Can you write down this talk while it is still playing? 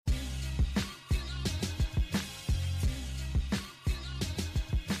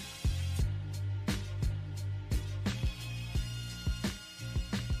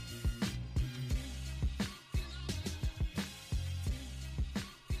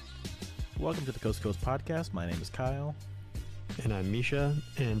Welcome to the Coast to Coast Podcast. My name is Kyle. And I'm Misha,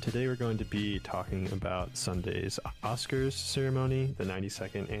 and today we're going to be talking about Sunday's Oscars ceremony, the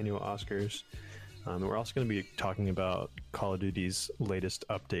 92nd annual Oscars. We're also going to be talking about Call of Duty's latest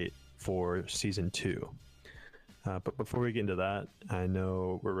update for Season 2. But before we get into that, I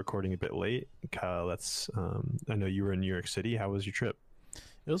know we're recording a bit late. Kyle, I know you were in New York City. How was your trip?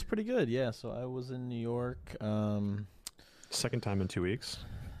 It was pretty good, yeah. So I was in New York. Second time in 2 weeks.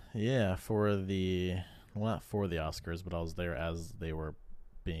 Yeah, not for the Oscars, but I was there as they were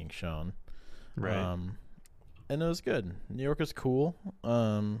being shown. Right. And it was good. New York is cool.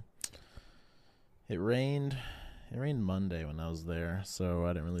 It rained Monday when I was there, so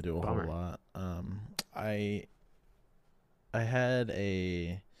I didn't really do a Bummer. whole lot. I had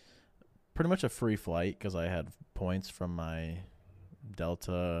pretty much a free flight because I had points from my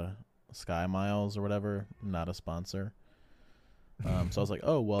Delta Sky Miles or whatever. Not a sponsor. So I was like,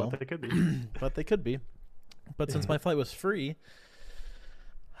 oh well, But they could be. but they could be. But since my flight was free,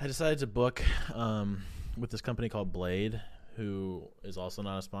 I decided to book with this company called Blade, who is also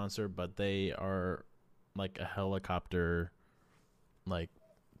not a sponsor, but they are like a helicopter, like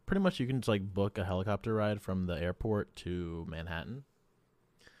pretty much you can just like book a helicopter ride from the airport to Manhattan.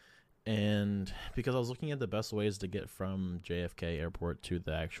 And because I was looking at the best ways to get from JFK Airport to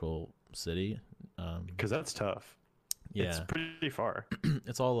the actual city, Because that's tough. yeah, It's pretty far.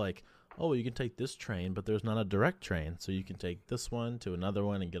 it's all like, oh, you can take this train, but there's not a direct train, so you can take this one to another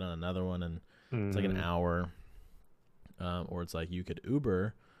one and get on another one, and it's like an hour. Or it's like you could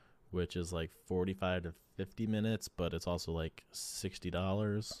Uber, which is like 45 to 50 minutes, but it's also like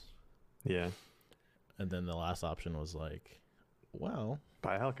 $60. Yeah. And then the last option was like, well,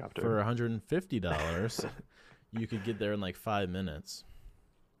 By helicopter. for $150, you could get there in like 5 minutes.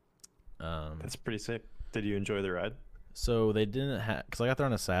 That's pretty sick. Did you enjoy the ride? So they didn't have, because I got there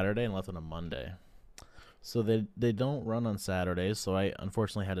on a Saturday and left on a Monday. So they don't run on Saturdays, so I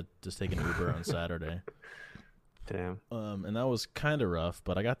unfortunately had to just take an Uber on Saturday. Damn. And that was kind of rough,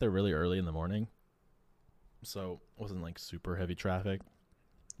 but I got there really early in the morning, so it wasn't like super heavy traffic.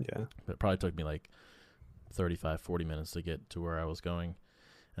 Yeah. But it probably took me like 35, 40 minutes to get to where I was going.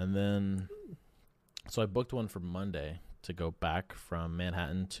 And then, so I booked one for Monday to go back from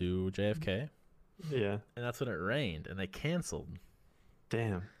Manhattan to JFK. Yeah. And that's when it rained, and they canceled.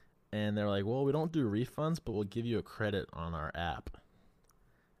 Damn. And they're like, well, we don't do refunds, but we'll give you a credit on our app.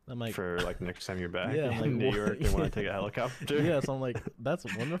 I'm like, For like next time you're back Yeah, I'm like, in New what? York and want to take a helicopter. yeah, so I'm like, that's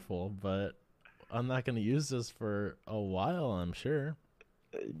wonderful, but I'm not going to use this for a while, I'm sure.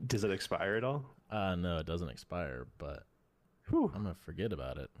 Does it expire at all? No, it doesn't expire, but Whew. I'm going to forget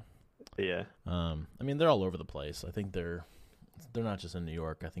about it. Yeah. I mean, they're all over the place. I think they're not just in New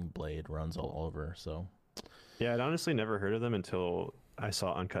York. I think Blade runs all over, so. Yeah, I'd honestly never heard of them until I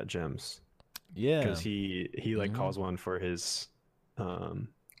saw Uncut Gems. Yeah. Because he like Mhm. calls one for his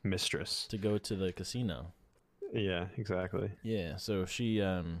mistress. To go to the casino. Yeah, exactly. Yeah, so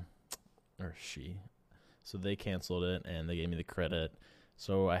so they canceled it and they gave me the credit.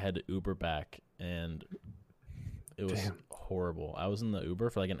 So I had to Uber back, and it was Damn. horrible. I was in the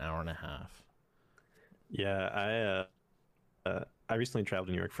Uber for like an hour and a half. Yeah, I recently traveled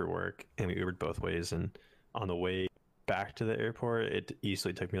to New York for work, and we Ubered both ways. And on the way back to the airport, it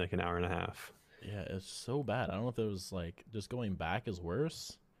easily took me like an hour and a half. Yeah, it's so bad. I don't know if it was like just going back is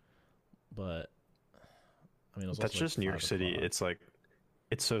worse, but I mean, it was That's also, just like, New York 5 City. o'clock. It's like,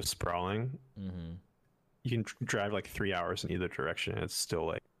 it's so sprawling. Mhm. You can drive like 3 hours in either direction. And it's still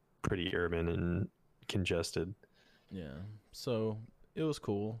like pretty urban and congested. Yeah. So it was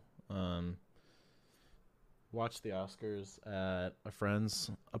cool. Watched the Oscars at a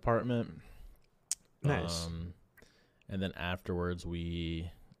friend's apartment. Nice. And then afterwards we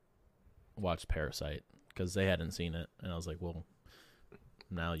watched Parasite because they hadn't seen it, and I was like, well,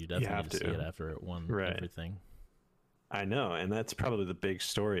 now you definitely have need to see to. it after it won Right. everything. I know, and that's probably the big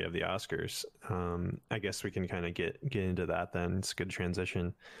story of the Oscars. I guess we can kind of get into that then. It's a good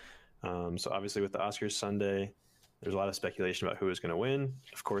transition. So obviously with the Oscars Sunday, there's a lot of speculation about who is going to win.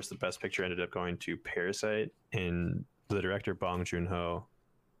 Of course, the best picture ended up going to Parasite, and the director Bong Joon-ho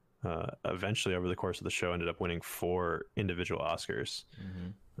eventually over the course of the show ended up winning 4 individual Oscars,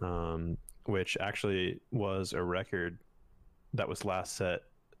 which actually was a record that was last set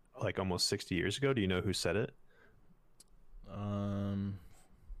like almost 60 years ago. Do you know who set it?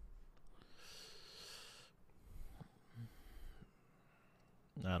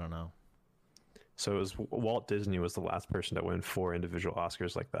 I don't know. So it was Walt Disney was the last person to win 4 individual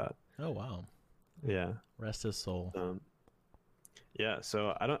Oscars like that. Oh wow. Yeah. Rest his soul. Yeah.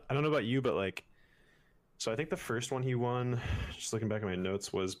 So I don't know about you, but like So I think the first one he won, just looking back at my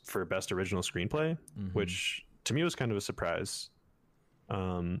notes, was for best original screenplay, which to me was kind of a surprise.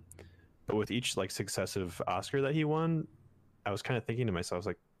 But with each like successive Oscar that he won, I was kind of thinking to myself,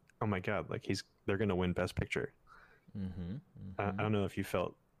 like, oh my god, like they're gonna win Best Picture. I don't know if you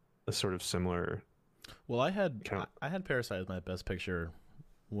felt a sort of similar. Well, I had Parasite as my Best Picture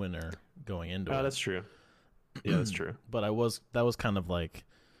winner going into it. Oh, that's true. Yeah, that's true. But that was kind of like,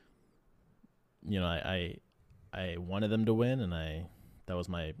 you know, I wanted them to win, and that was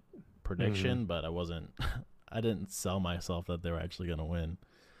my prediction, but I didn't sell myself that they were actually going to win.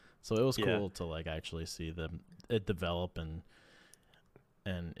 So it was cool to like actually see it develop, and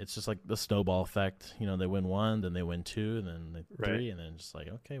it's just like the snowball effect. You know, they win one, then they win two, and then three, and then just like,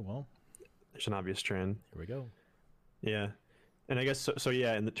 okay, well, there's an obvious trend. Here we go. Yeah. And I guess so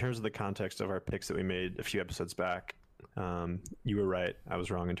yeah, in the terms of the context of our picks that we made a few episodes back, you were right. I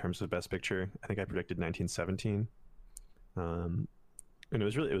was wrong in terms of Best Picture. I think I predicted 1917. And it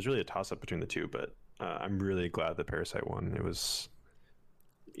was really a toss up between the two, but I'm really glad that Parasite won. It was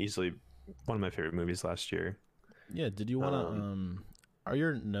easily one of my favorite movies last year. Yeah, did you want to are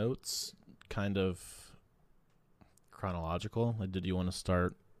your notes kind of chronological? Like, did you want to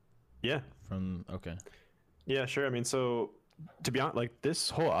start from okay. Yeah, sure. I mean, so to be honest, like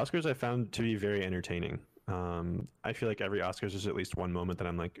this whole Oscars I found to be very entertaining. I feel like every Oscars there's at least one moment that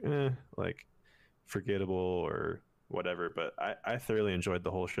I'm like forgettable or whatever, but I thoroughly enjoyed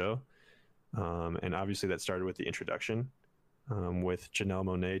the whole show. And obviously that started with the introduction, with Janelle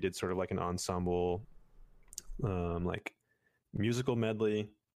Monáe did sort of like an ensemble, like musical medley,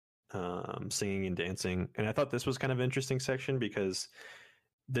 singing and dancing. And I thought this was kind of an interesting section because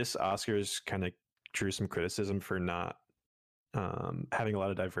this Oscars kind of drew some criticism for not having a lot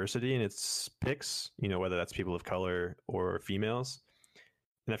of diversity in its picks, you know, whether that's people of color or females.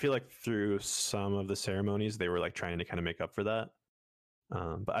 And I feel like through some of the ceremonies, they were like trying to kind of make up for that.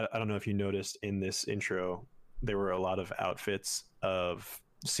 But I don't know if you noticed in this intro, there were a lot of outfits of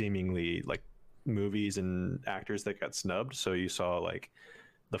seemingly like movies and actors that got snubbed. So you saw like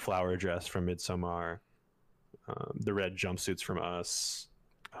the flower dress from Midsommar, the red jumpsuits from Us,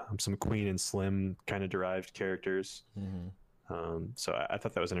 some Queen and Slim kind of derived characters. So I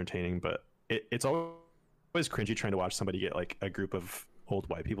thought that was entertaining, but it's always cringy trying to watch somebody get like a group of old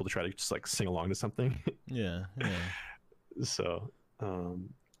white people to try to just like sing along to something. Yeah. So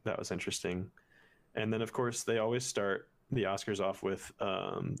that was interesting. And then of course they always start the Oscars off with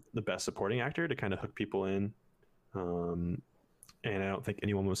the best supporting actor to kind of hook people in. And I don't think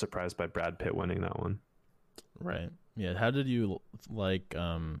anyone was surprised by Brad Pitt winning that one. Right. Yeah. How did you like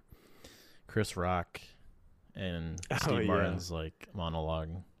Chris Rock and Steve Martin's like monologue?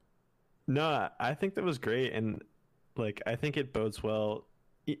 No, I think that was great, and like I think it bodes well.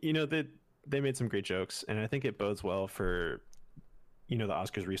 You know, they made some great jokes, and I think it bodes well for, you know, the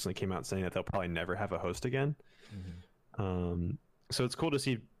Oscars recently came out saying that they'll probably never have a host again. So it's cool to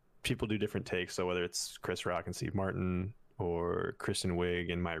see people do different takes. So whether it's Chris Rock and Steve Martin, or Kristen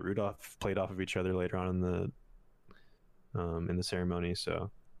Wiig and Maya Rudolph played off of each other later on in the ceremony. So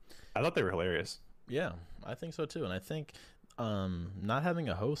I thought they were hilarious. Yeah, I think so too. And I think not having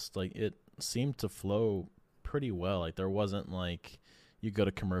a host, like it seemed to flow pretty well. Like there wasn't like you go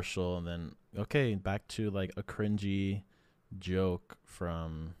to commercial and then okay, back to like a cringy joke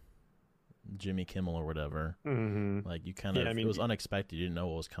from Jimmy Kimmel or whatever. Like you kind of it was unexpected. You didn't know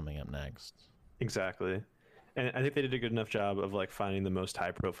what was coming up next. Exactly. And I think they did a good enough job of like finding the most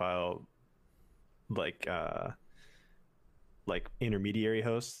high profile like intermediary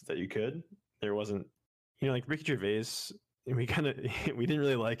hosts that you could. There wasn't, you know, like Ricky Gervais, we didn't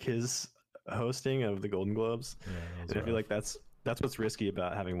really like his hosting of the Golden Globes. Yeah, and I feel like that's what's risky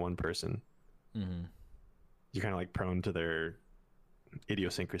about having one person. You're kind of like prone to their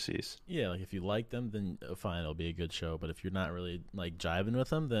idiosyncrasies. Yeah, like if you like them, then fine, it'll be a good show. But if you're not really like jiving with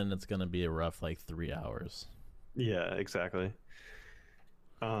them, then it's gonna be a rough like 3 hours. Yeah, exactly.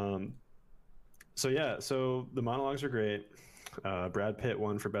 So the monologues are great. Brad Pitt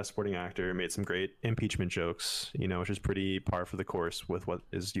won for Best Supporting Actor, made some great impeachment jokes, you know, which is pretty par for the course with what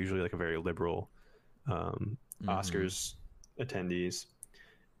is usually like a very liberal Oscars attendees.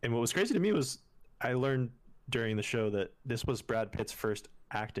 And what was crazy to me was I learned during the show that this was Brad Pitt's first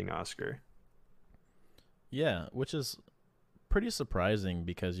acting Oscar. Yeah, which is pretty surprising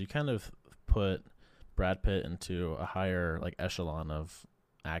because you kind of put Brad Pitt into a higher like echelon of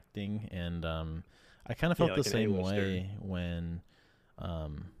acting, and I kind of felt the same way when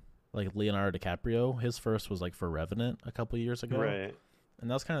like Leonardo DiCaprio, his first was like for Revenant a couple years ago, right? And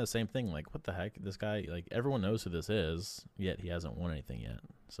that was kind of the same thing. Like, what the heck, this guy, like everyone knows who this is, yet he hasn't won anything yet.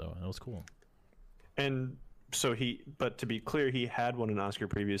 So that was cool. And so but to be clear, he had won an Oscar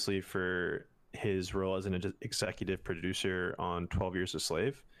previously for his role as an executive producer on 12 Years a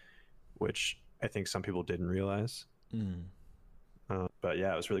Slave, which I think some people didn't realize. Mm. But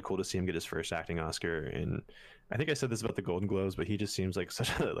yeah, it was really cool to see him get his first acting Oscar. And I think I said this about the Golden Globes, but he just seems like such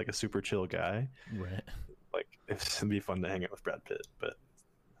a super chill guy. Right. Like it'd be fun to hang out with Brad Pitt, but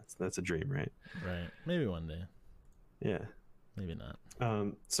that's a dream, right? Right. Maybe one day. Yeah. Maybe not.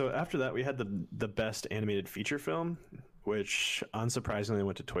 So after that, we had the best animated feature film, which unsurprisingly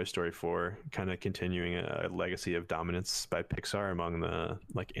went to Toy Story 4, kind of continuing a legacy of dominance by Pixar among the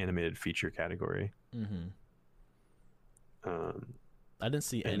like animated feature category. Mm-hmm. I didn't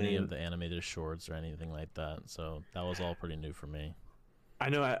see any of the animated shorts or anything like that, so that was all pretty new for me. I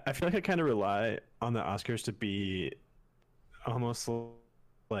know. I feel like I kind of rely on the Oscars to be almost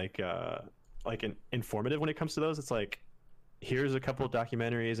like informative when it comes to those. It's like, here's a couple of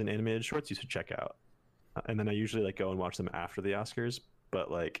documentaries and animated shorts you should check out, and then I usually like go and watch them after the Oscars.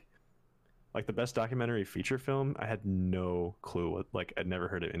 But like the best documentary feature film, I had no clue what. Like I'd never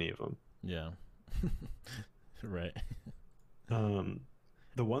heard of any of them. Yeah. Right.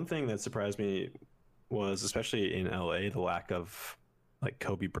 The one thing that surprised me was, especially in LA, the lack of like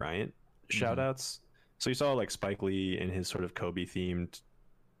Kobe Bryant shout outs. So you saw like Spike Lee in his sort of Kobe themed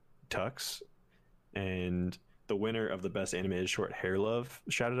tux, and the winner of the best animated short, Hair Love,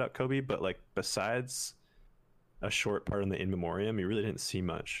 shouted out Kobe, but like besides a short part in the In Memoriam, you really didn't see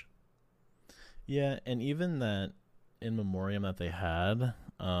much. Yeah, and even that In Memoriam that they had,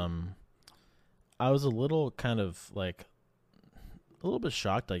 I was a little kind of like a little bit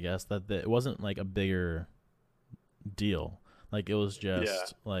shocked, I guess, that it wasn't like a bigger deal. Like it was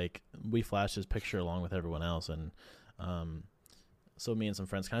just like we flashed his picture along with everyone else, and so me and some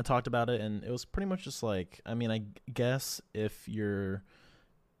friends kind of talked about it, and it was pretty much just like, I mean, I guess if you're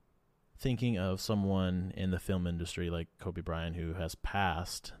thinking of someone in the film industry like Kobe Bryant who has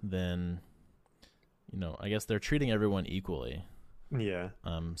passed, then I guess they're treating everyone equally. Yeah.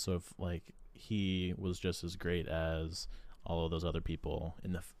 So if like he was just as great as all of those other people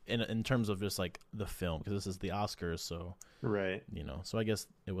in terms of just like the film, because this is the Oscars, so right, so I guess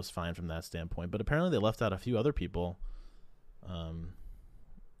it was fine from that standpoint. But apparently they left out a few other people, and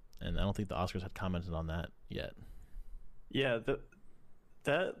I don't think the Oscars had commented on that yet. Yeah,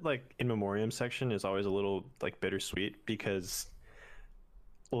 that like In Memoriam section is always a little like bittersweet, because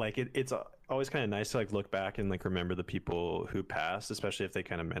like it's always kind of nice to like look back and like remember the people who passed, especially if they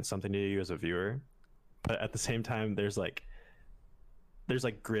kind of meant something to you as a viewer. But at the same time, there's like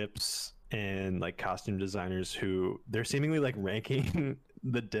grips and like costume designers who they're seemingly like ranking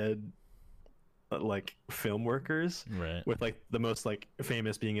the dead like film workers, right, with like the most like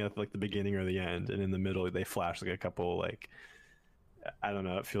famous being at like the beginning or the end, and in the middle they flash like a couple, like, I don't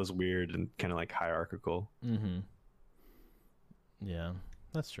know, it feels weird and kind of like hierarchical. Yeah,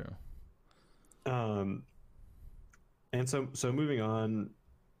 that's true. And so moving on,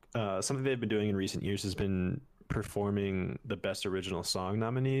 something they've been doing in recent years has been performing the best original song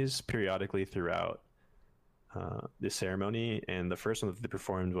nominees periodically throughout the ceremony. And the first one that they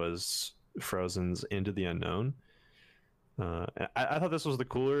performed was Frozen's Into the Unknown. I thought this was the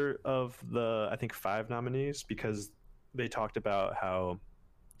cooler of the, I think, 5 nominees, because they talked about how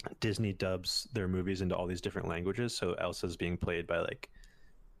Disney dubs their movies into all these different languages. So Elsa's being played by like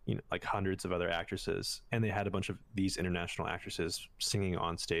hundreds of other actresses, and they had a bunch of these international actresses singing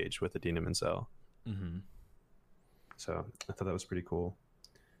on stage with Idina Menzel. So I thought that was pretty cool.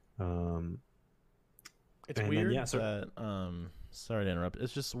 It's weird that sorry to interrupt.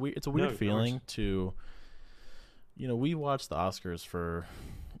 It's just weird. It's a weird feeling to, we watched the Oscars for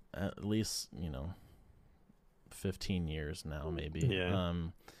at least 15 years now, maybe. Yeah.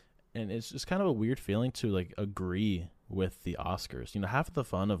 And it's just kind of a weird feeling to like agree with the Oscars. Half of the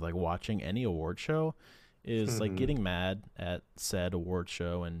fun of like watching any award show is like getting mad at said award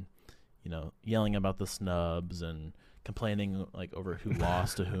show and yelling about the snubs and complaining like over who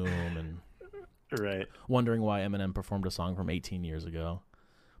lost to whom, and right, wondering why Eminem performed a song from 18 years ago.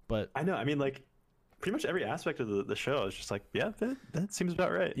 But I know, I mean, like pretty much every aspect of the show is just like, yeah, that seems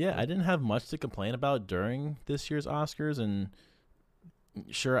about right. Yeah, I didn't have much to complain about during this year's Oscars, and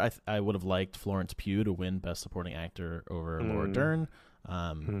sure, I would have liked Florence Pugh to win Best Supporting Actor over Laura Dern.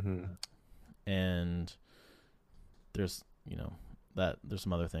 And there's there's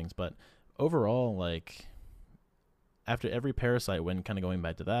some other things, but overall, like after every Parasite win, kind of going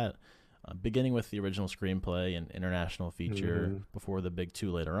back to that, beginning with the original screenplay and international feature before the big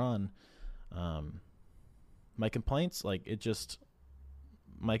 2 later on, my complaints about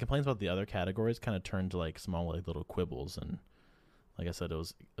the other categories kind of turned to like small like little quibbles, and like I said, it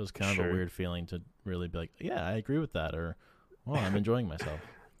was kind of Sure. a weird feeling to really be like, yeah, I agree with that, or, well, I'm enjoying myself.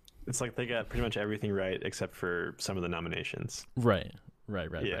 It's like they got pretty much everything right except for some of the nominations. Right.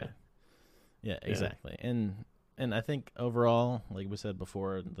 Yeah. Yeah, exactly. And I think overall, like we said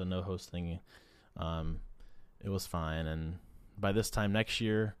before, the no host thing, it was fine. And by this time next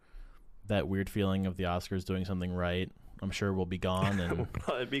year, that weird feeling of the Oscars doing something right, I'm sure will be gone, and We'll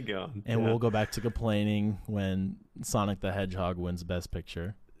probably be gone. and we'll go back to complaining when Sonic the Hedgehog wins Best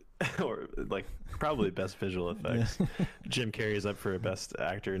Picture. Or like probably best visual effects. Jim Carrey's up for a best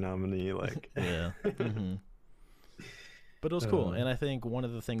actor nominee. Like, Yeah. But it was cool, and I think one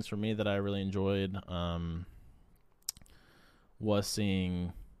of the things for me that I really enjoyed was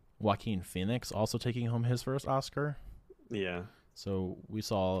seeing Joaquin Phoenix also taking home his first Oscar. Yeah. So we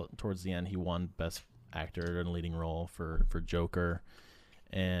saw towards the end he won Best Actor in a Leading Role for Joker,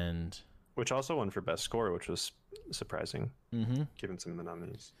 and Which also won for best score, which was surprising, given some of the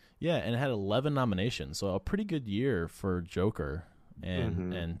nominees. yeah, and it had 11 nominations, so a pretty good year for Joker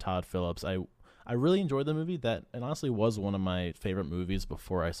and Todd Phillips. I really enjoyed the movie. That, and honestly, was one of my favorite movies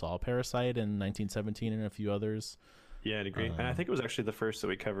before I saw Parasite in 1917 and a few others. Yeah, I'd agree. And I think it was actually the first that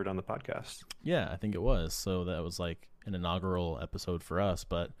we covered on the podcast. Yeah, I think it was. So that was like an inaugural episode for us.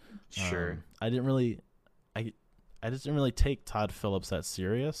 But Sure. I just didn't really take Todd Phillips that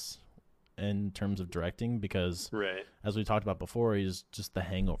serious in terms of directing, because Right. as we talked about before, he's just the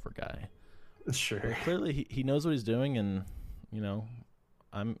Hangover guy. Sure. But clearly, he knows what he's doing, and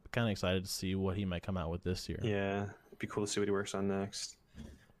I'm kind of excited to see what he might come out with this year. Yeah, it'd be cool to see what he works on next.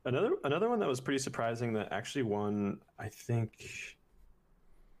 Another one that was pretty surprising that actually won, I think,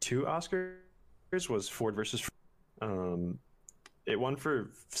 2 Oscars was Ford versus. It won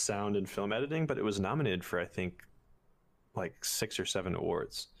for sound and film editing, but it was nominated for, I think, like 6 or 7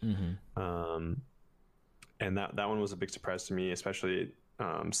 awards. And that one was a big surprise to me, especially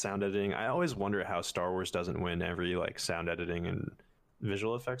sound editing. I always wonder how Star Wars doesn't win every like sound editing and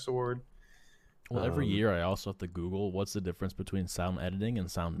visual effects award. Well, every year I also have to Google what's the difference between sound editing and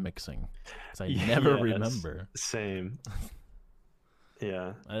sound mixing, because I never remember. Same.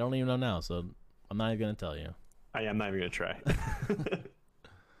 Yeah. I don't even know now, so I'm not even going to tell you. I am not even going to try.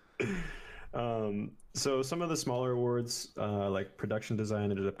 So some of the smaller awards, like production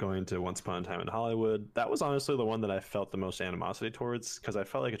design, ended up going to Once Upon a Time in Hollywood. That was honestly the one that I felt the most animosity towards, because I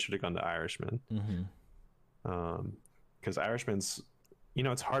felt like it should have gone to Irishman. Because Irishman's,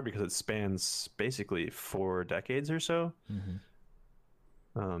 it's hard because it spans basically 4 decades or so.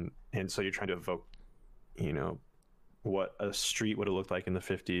 And so you're trying to evoke, what a street would have looked like in the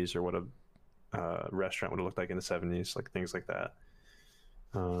 50s, or what a restaurant would have looked like in the 70s, like things like that.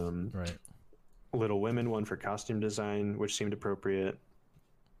 Right. Little Women won for costume design, which seemed appropriate.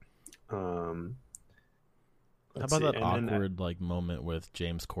 How about that awkward moment with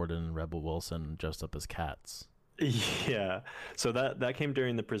James Corden and Rebel Wilson dressed up as cats? Yeah, so that came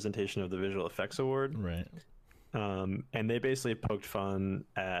during the presentation of the Visual Effects Award, right? And they basically poked fun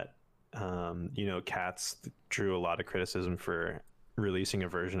at, Cats drew a lot of criticism for releasing a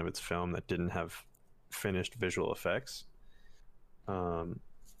version of its film that didn't have finished visual effects. So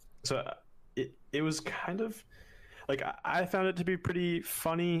it was kind of like, I found it to be pretty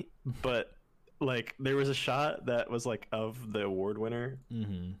funny, but like there was a shot that was like of the award winner.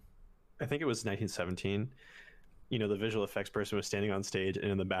 I think it was 1917. The visual effects person was standing on stage,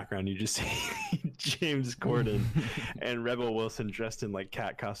 and in the background you just see James Corden and Rebel Wilson dressed in like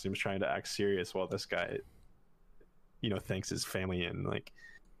cat costumes trying to act serious, while this guy, thanks his family and like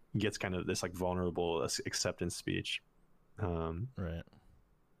gets kind of this like vulnerable acceptance speech. Right.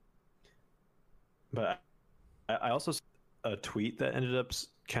 But I also saw a tweet that ended up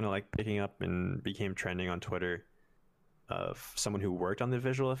kind of like picking up and became trending on Twitter of someone who worked on the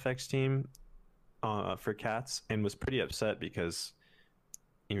visual effects team for Cats, and was pretty upset because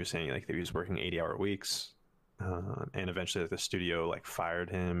he was saying like that he was working 80-hour weeks, and eventually the studio like fired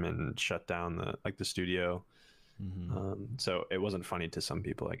him and shut down the studio. So it wasn't funny to some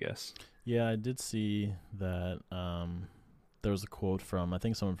people, I guess. Yeah, I did see that. There was a quote from, I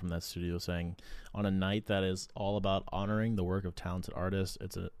think, someone from that studio saying, "On a night that is all about honoring the work of talented artists,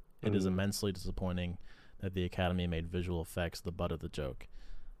 it is immensely disappointing that the Academy made visual effects the butt of the joke."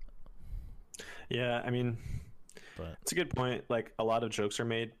 Yeah, I mean, but it's a good point. Like, a lot of jokes are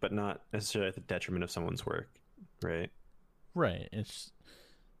made, but not necessarily at the detriment of someone's work, right? Right. It's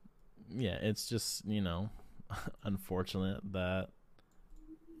just, unfortunate that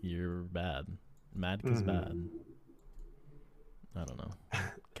you're bad. Mad is bad. I don't know.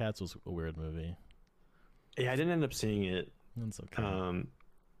 Cats was a weird movie. Yeah, I didn't end up seeing it. That's okay.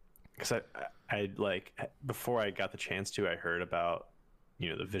 because I like before I got the chance to, I heard about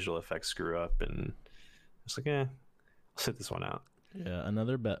the visual effects screw up, and I was like, I'll sit this one out. Yeah,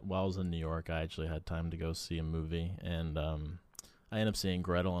 another bet. While I was in New York, I actually had time to go see a movie, and I ended up seeing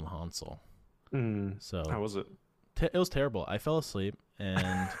Gretel and Hansel. So How was it? It was terrible. I fell asleep,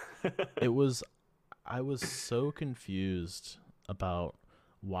 and it was. I was so confused about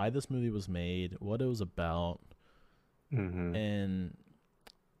why this movie was made, what it was about, and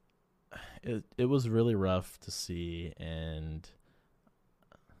it was really rough to see, and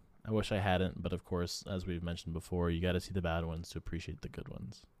I wish I hadn't, but of course, as we've mentioned before, you got to see the bad ones to appreciate the good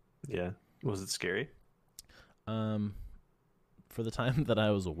ones. Yeah. Was it scary? For the time that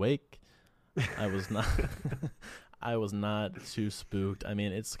I was awake, I was not I was not too spooked. I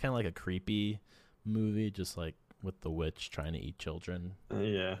mean, it's kind of like a creepy movie, just like with the witch trying to eat children.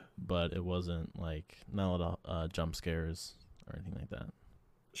 Yeah. But it wasn't like not a lot of jump scares or anything like that.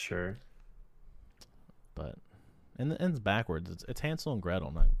 Sure. But and it ends backwards. It's Hansel and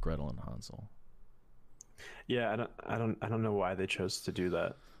Gretel, not Gretel and Hansel. Yeah, I don't know why they chose to do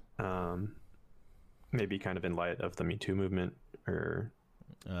that. Maybe kind of in light of the Me Too movement, or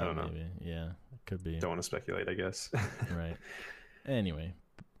I don't know. Maybe. Yeah, it could be. Don't want to speculate, I guess. Right. Anyway.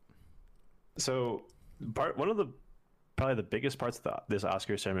 So one of the probably the biggest parts of this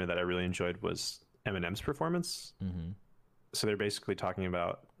Oscar ceremony that I really enjoyed was Eminem's performance. Mm-hmm. So they're basically talking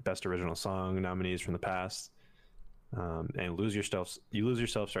about best original song nominees from the past, and Lose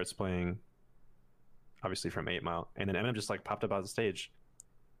Yourself starts playing, obviously from 8 Mile, and then Eminem just like popped up on the stage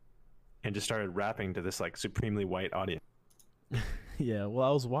and just started rapping to this like supremely white audience. Yeah, well,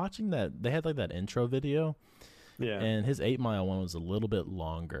 I was watching that. They had like that intro video, Yeah, and his 8 Mile one was a little bit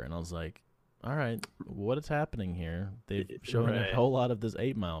longer, and I was like, all right, what is happening here? They've shown a whole lot of this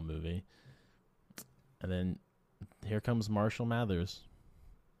 8 Mile movie, and then here comes Marshall Mathers.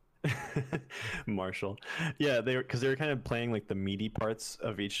 Marshall. Yeah, they were kind of playing like the meaty parts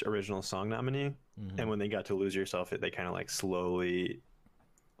of each original song nominee, and when they got to Lose Yourself, they kind of like slowly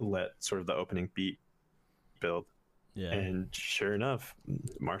let sort of the opening beat build. Yeah, and sure enough,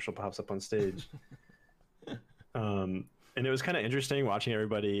 Marshall pops up on stage. And it was kind of interesting watching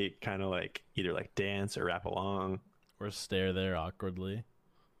everybody kind of like either like dance or rap along or stare there awkwardly.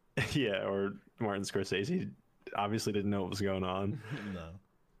 Yeah, or Martin Scorsese obviously didn't know what was going on.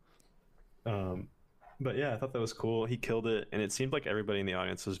 No. But yeah, I thought that was cool. He killed it, and it seemed like everybody in the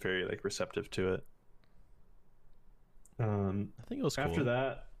audience was very like receptive to it. I think it was cool. After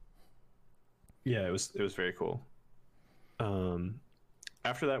that, yeah, it was very cool.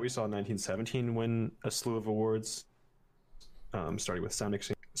 After that, we saw 1917 win a slew of awards, starting with sound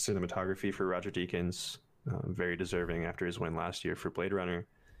mixing, cinematography for Roger Deakins, very deserving after his win last year for Blade Runner.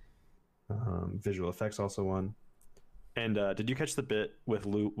 Visual effects also won. And did you catch the bit with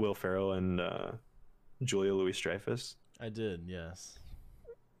Will Ferrell and Julia Louis-Dreyfus? I did, yes.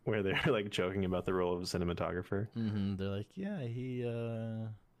 Where they're like joking about the role of a cinematographer. Mm-hmm. They're like, yeah, he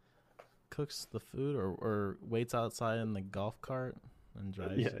cooks the food or waits outside in the golf cart and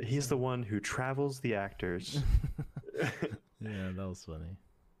drives. Yeah, he's the one who travels the actors. Yeah, that was funny.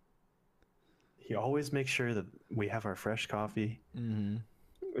 He always makes sure that we have our fresh coffee. Mm-hmm.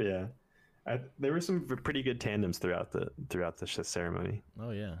 Yeah, there were some pretty good tandems throughout the ceremony.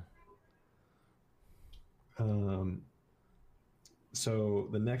 Oh yeah. So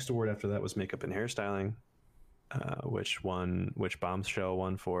the next award after that was makeup and hairstyling, which Bombshell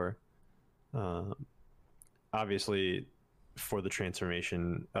won for. Obviously, for the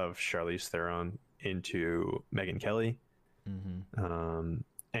transformation of Charlize Theron into Megyn Kelly. Mm-hmm.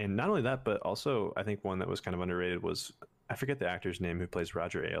 And not only that, but also I think one that was kind of underrated was, I forget the actor's name who plays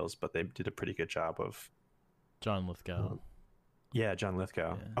Roger Ailes, but they did a pretty good job of John Lithgow. Yeah, John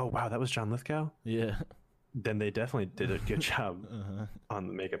Lithgow. Yeah. Oh wow, that was John Lithgow? Yeah. Then they definitely did a good job on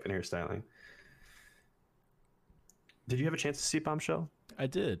the makeup and hairstyling. Did you have a chance to see Bombshell? I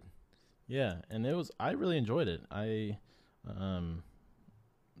did. Yeah, and I really enjoyed it.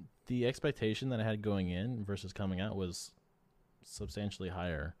 The expectation that I had going in versus coming out was substantially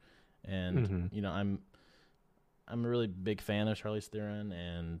higher. And you know, I'm a really big fan of Charlize Theron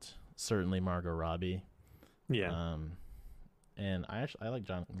and certainly Margot Robbie. Yeah. And I like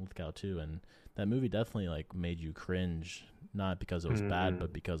John Lithgow too, and that movie definitely like made you cringe, not because it was bad,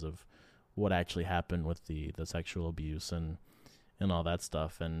 but because of what actually happened with the sexual abuse and all that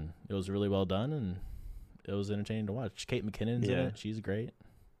stuff. And it was really well done, and it was entertaining to watch. Kate McKinnon's in it. She's great.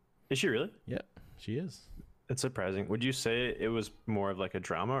 Is she really? Yeah, she is. It's surprising. Would you say it was more of like a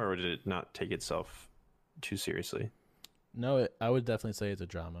drama, or did it not take itself too seriously? No, I would definitely say it's a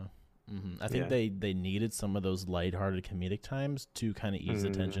drama. I think they needed some of those lighthearted comedic times to kind of ease the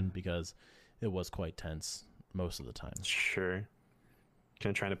tension, because it was quite tense most of the time. Sure.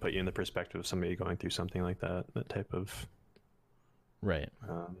 Kind of trying to put you in the perspective of somebody going through something like that type of, right.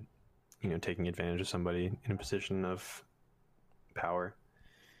 Taking advantage of somebody in a position of power.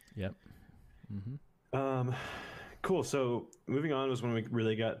 Yep. Cool. So moving on was when we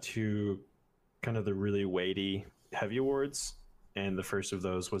really got to kind of the really weighty, heavy awards. And the first of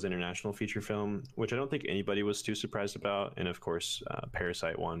those was International Feature Film, which I don't think anybody was too surprised about. And of course,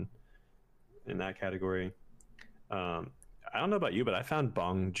 Parasite won in that category. I don't know about you, but I found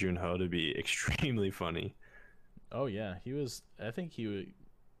Bong Joon-ho to be extremely funny. Oh yeah, I think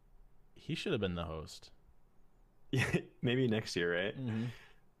he should have been the host. Yeah, maybe next year, right?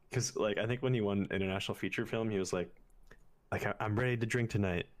 Because I think when he won International Feature Film, he was like I'm ready to drink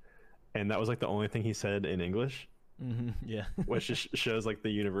tonight, and that was the only thing he said in English. Yeah. Which just shows the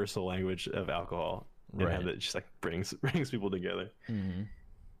universal language of alcohol, and how that just brings people together.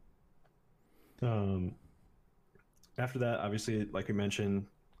 After that, obviously, like we mentioned,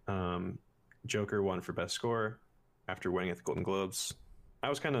 Joker won for Best Score after winning at the Golden Globes. I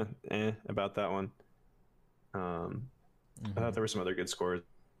was kind of about that one. I thought there were some other good scores,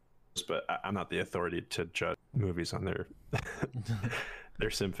 but I'm not the authority to judge movies on their their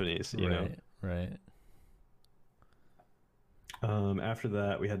symphonies, you know. Right. After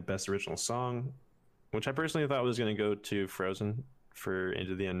that, we had Best Original Song, which I personally thought was going to go to Frozen for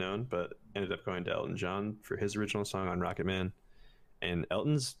Into the Unknown, but ended up going to Elton John for his original song on Rocket Man. And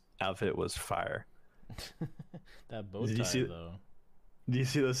Elton's outfit was fire. That bow tie, though. Do you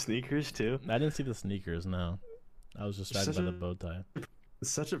see those sneakers too? I didn't see the sneakers, no. I was distracted by the bow tie.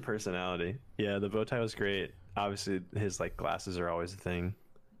 Such a personality. Yeah, the bow tie was great. Obviously, his glasses are always a thing.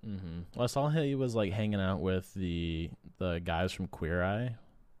 Well, I saw he was hanging out with the guys from Queer Eye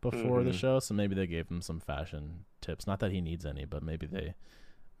before the show, so maybe they gave him some fashion tips. Not that he needs any, but maybe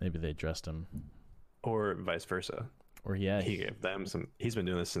they dressed him, or vice versa. Or yeah, he gave them some. He's been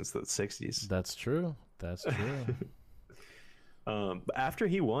doing this since the 60s. That's true. But after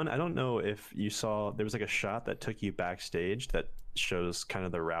he won, I don't know if you saw, there was a shot that took you backstage that shows kind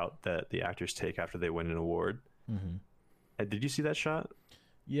of the route that the actors take after they win an award. Did you see that shot?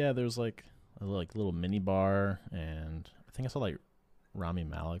 Yeah, there's a little mini bar, and I think I saw Rami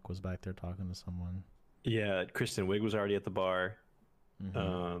Malek was back there talking to someone. Yeah, Kristen Wiig was already at the bar.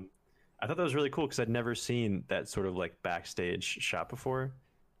 I thought that was really cool because I'd never seen that sort of backstage shot before.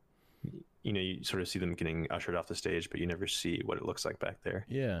 You sort of see them getting ushered off the stage, but you never see what it looks like back there.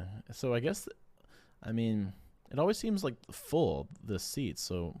 Yeah, so I guess, it always seems full, the seats,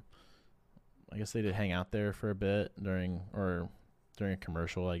 so I guess they did hang out there for a bit during a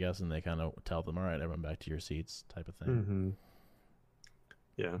commercial, I guess, and they kind of tell them, all right, everyone back to your seats type of thing.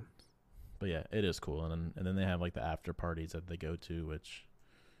 Yeah. But yeah, it is cool. And then they have the after parties that they go to, which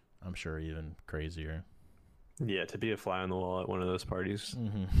I'm sure are even crazier. Yeah, to be a fly on the wall at one of those parties.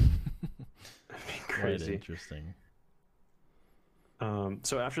 Crazy. Quite interesting.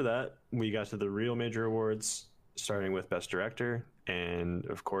 So after that, we got to the real major awards, starting with Best Director. And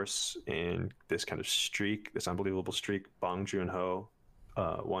of course, in this kind of streak, this unbelievable streak, Bong Joon-ho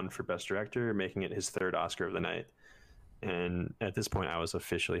won for Best Director, making it his third Oscar of the night. And at this point, I was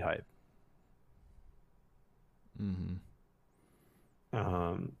officially hyped.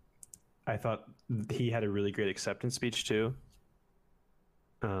 I thought he had a really great acceptance speech too.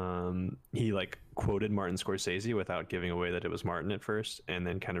 He quoted Martin Scorsese without giving away that it was Martin at first, and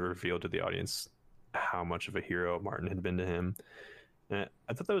then kind of revealed to the audience how much of a hero Martin had been to him. And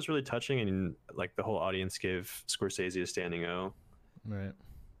I thought that was really touching, and the whole audience gave Scorsese a standing O. Right.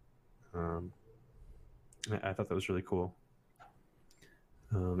 I thought that was really cool.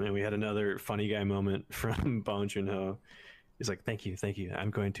 And we had another funny guy moment from Bong Joon-ho. He's like, thank you.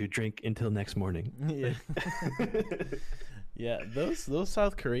 I'm going to drink until next morning. Yeah. Yeah, those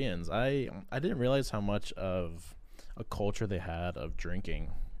South Koreans, I didn't realize how much of a culture they had of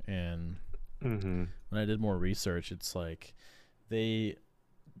drinking. And when I did more research, it's they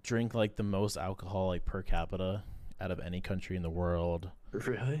drink the most alcohol per capita out of any country in the world.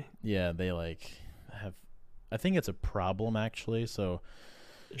 Really? Yeah, they have, I think it's a problem actually, so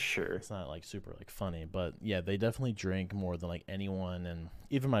sure, it's not super funny, but yeah, they definitely drink more than anyone. And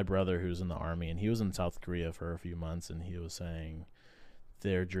even my brother, who's in the army, and he was in South Korea for a few months, and he was saying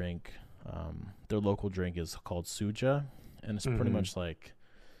their drink, their local drink is called suja, and it's pretty much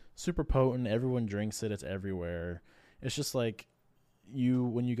super potent. Everyone drinks it. It's everywhere. It's just when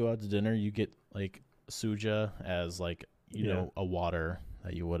you go out to dinner, you get suja as you know, a water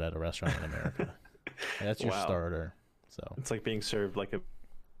that you would at a restaurant in America. And that's your starter. So it's being served a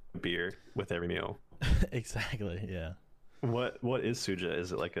beer with every meal. Exactly. Yeah. What is suja?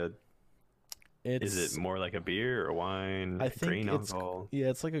 Is it like a is It's it more like a beer or wine, I think grain it's alcohol? yeah,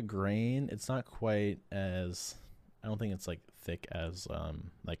 it's like a grain. It's not quite as I don't think it's like thick as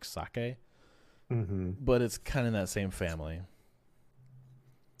like sake, Mm-hmm. but it's kind of that same family.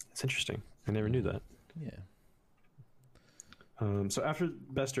 It's interesting. I never knew Mhm. that. Yeah. So after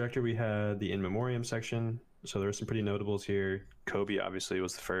Best Director, we had the In Memoriam section. So there were some pretty notables here. Kobe obviously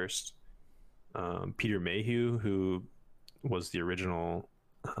was the first. Peter Mayhew, who was the original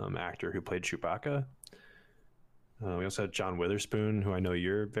actor who played Chewbacca. We also had John Witherspoon, who I know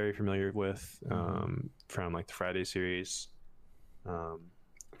you're very familiar with from like the Friday series.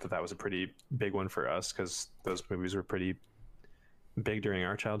 But that was a pretty big one for us because those movies were pretty big during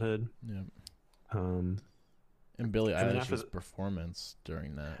our childhood. Yeah. Um, And Billie and then after Eilish's performance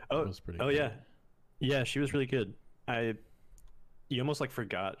during that oh was pretty oh great. yeah, she was really good. You almost like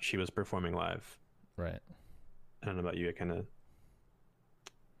forgot she was performing live. Right. I don't know about you. It kind of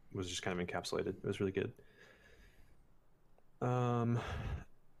was just kind of encapsulated. It was really good.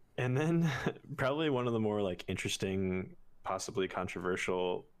 And then probably one of the more like interesting, possibly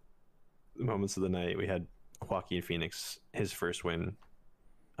controversial moments of the night, we had Joaquin Phoenix, his first win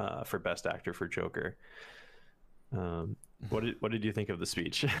for Best Actor for Joker. What did you think of the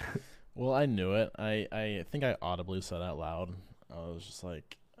speech? Well, I knew it. I think I audibly said out loud. I was just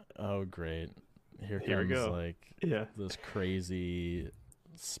like, "Oh, great! Here Here we comes go." like Yeah, this crazy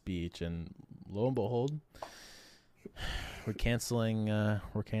speech," and lo and behold, we're canceling.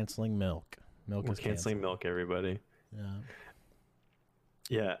 We're canceling Milk. Milk we're is canceling canceled. Milk, everybody. Yeah.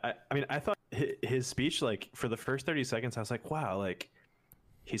 Yeah, I mean, I thought his speech, like for the first 30 seconds, I was like, wow, like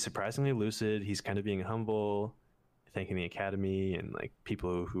he's surprisingly lucid. He's kind of being humble, thanking the Academy and like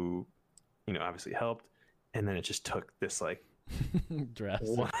people who, obviously helped. And then it just took this like Drastic.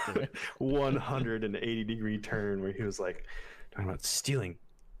 180-degree turn where he was like talking about stealing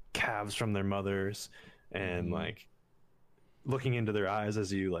calves from their mothers and like looking into their eyes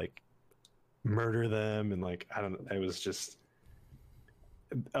as you like murder them. And like, I don't know, it was just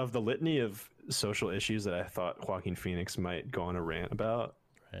of the litany of social issues that I thought Joaquin Phoenix might go on a rant about.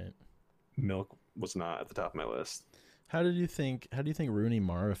 Right. Milk was not at the top of my list. How do you think Rooney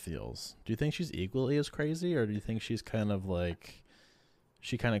Mara feels? Do you think she's equally as crazy, or do you think she's kind of like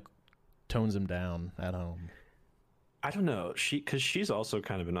she kind of tones him down at home? I don't know. Because she's also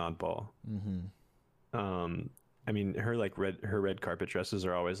kind of an oddball. I mean, her red carpet dresses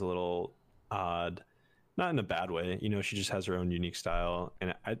are always a little odd, not in a bad way. She just has her own unique style,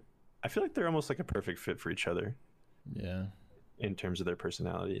 and I feel like they're almost like a perfect fit for each other. Yeah. In terms of their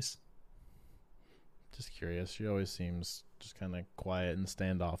personalities. Just curious. She always seems just kind of quiet and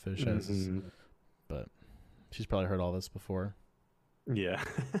standoffish, but she's probably heard all this before. Yeah.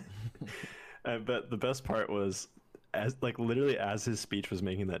 But the best part was literally as his speech was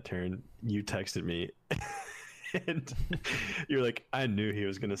making that turn, you texted me and you're like, I knew he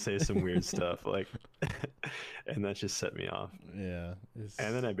was going to say some weird stuff. Like, and that just set me off. Yeah.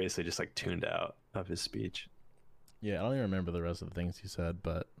 And then I basically just like tuned out of his speech. Yeah. I don't even remember the rest of the things he said,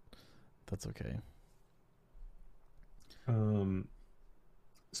 but that's okay.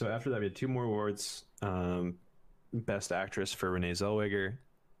 So after that, we had two more awards. Best Actress for Renee Zellweger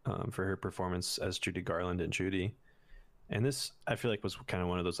for her performance as Judy Garland in Judy. And this, I feel like, was kind of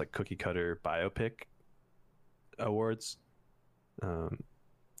one of those like cookie cutter biopic awards.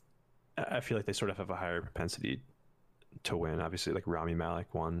 I feel like they sort of have a higher propensity to win. Obviously, like Rami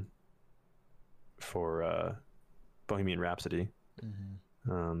Malek won for Bohemian Rhapsody.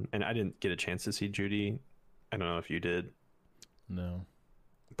 And I didn't get a chance to see Judy. I don't know if you did. No.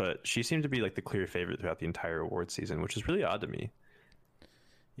 But she seemed to be like the clear favorite throughout the entire award season, which is really odd to me.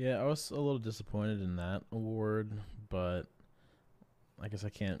 Yeah, I was a little disappointed in that award, but I guess I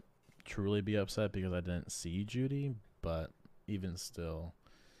can't truly be upset because I didn't see Judy, but even still,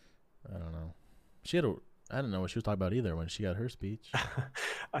 I don't know. I don't know what she was talking about either when she got her speech.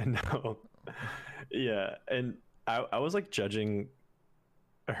 I know. Yeah, and I was like judging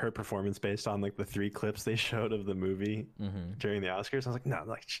her performance based on like the 3 clips they showed of the movie during the Oscars. I was like, no,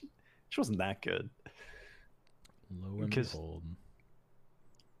 like she wasn't that good. Lo and behold.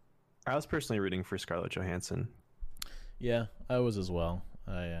 I was personally rooting for Scarlett Johansson. Yeah, I was as well.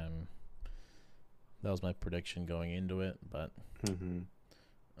 That was my prediction going into it, but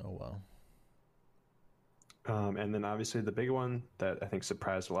oh well. And then obviously the big one that I think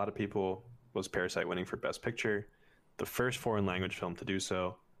surprised a lot of people was Parasite winning for Best Picture, the first foreign language film to do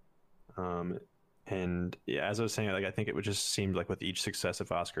so. And yeah, as I was saying, like I think it would just seemed like with each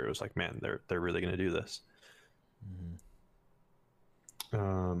successive Oscar, it was like, man, they're really going to do this.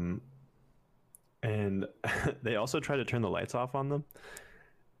 They also try to turn the lights off on them.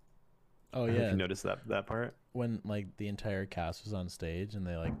 Oh I don't know if yeah, you noticed that part. when like the entire cast was on stage and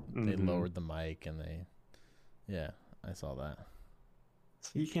they Mhm. lowered the mic and yeah, I saw that.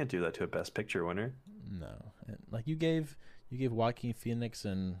 You can't do that to a Best Picture winner. No, and, like you gave Joaquin Phoenix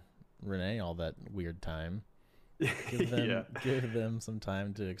and Renee all that weird time. Give them Yeah. give them some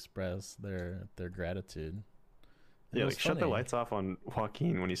time to express their gratitude. And it Yeah, was like shut the funny. lights off on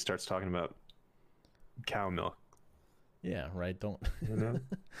Joaquin when he starts talking about cow milk. Yeah, right. Don't You know?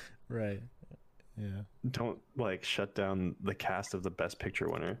 right. Yeah, Don't like shut down the cast of the Best Picture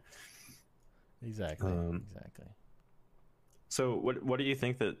winner. exactly. Um, Exactly. So what do you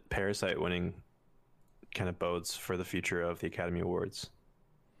think that Parasite winning kind of bodes for the future of the Academy Awards?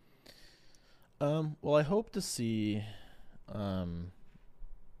 Well, I hope to see um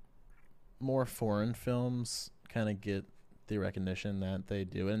more foreign films kind of get the recognition that they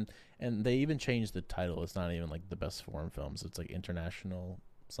do, and they even changed the title. It's not even like the best foreign films. It's like international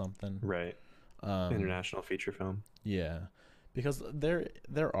something. Right. Um, International feature film. yeah, because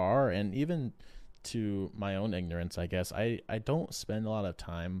there are, and even to my own ignorance, I guess I don't spend a lot of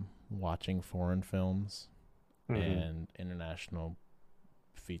time watching foreign films Mhm. and international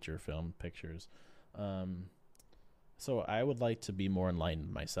feature film pictures. Um, so I would like to be more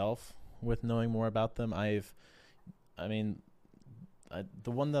enlightened myself with knowing more about them. I mean,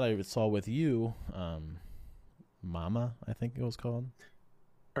 the one that I saw with you, Mama, I think it was called.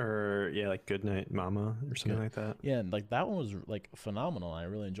 Or yeah, like Goodnight Mama or something Good. like that. Yeah, and like that one was like phenomenal. I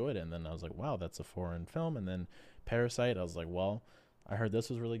really enjoyed it. And then I was like, wow, that's a foreign film. And then Parasite, I was like, well, I heard this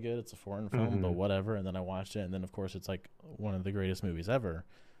was really good. It's a foreign film, but Mhm. whatever. And then I watched it, and then of course it's like one of the greatest movies ever.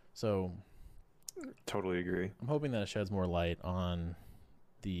 So Totally agree. I'm hoping that it sheds more light on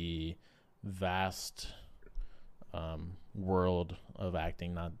the vast world of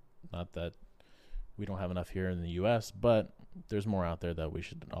acting. Not that we don't have enough here in the U.S., but there's more out there that we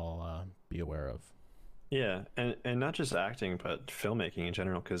should all be aware of. Yeah, and not just acting, but filmmaking in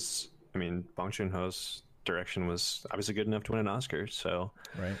general. Because I mean, Bong Joon Ho's direction was obviously good enough to win an Oscar. So,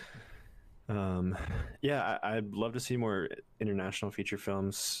 Right? um, yeah, I'd love to see more international feature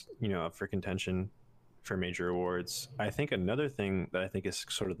films, up for contention for major awards. I think another thing that I think is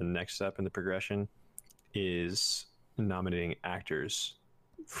sort of the next step in the progression is nominating actors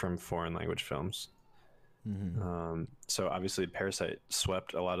from foreign language films. Mm-hmm. So obviously, Parasite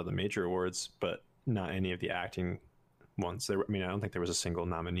swept a lot of the major awards, but not any of the acting ones. I mean, I don't think there was a single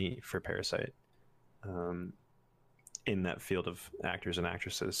nominee for Parasite in that field of actors and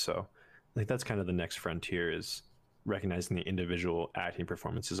actresses. So I think that's kind of the next frontier, is recognizing the individual acting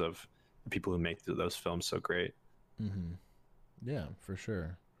performances of the people who make those films so great. Mm-hmm. Yeah, for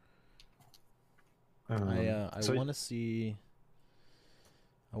sure. Um, I so, want to see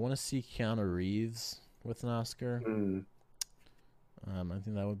Keanu Reeves with an Oscar. mm, I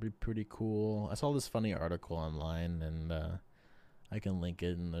think that would be pretty cool. I saw this funny article online, and I can link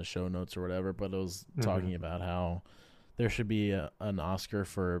it in the show notes or whatever. But it was talking mhm, about how there should be an Oscar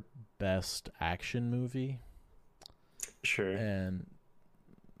for best action movie, sure, and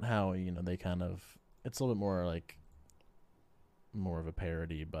how they kind of it's a little bit more like more of a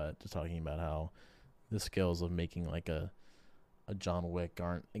parody, but just talking about how the skills of making like a John Wick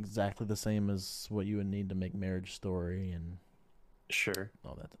aren't exactly the same as what you would need to make Marriage Story and sure.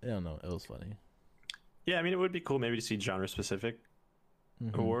 all that. I don't know. It was funny. Yeah, I mean, it would be cool maybe to see genre-specific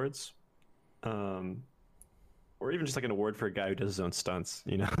Mm-hmm. awards, um, or even just like an award for a guy who does his own stunts.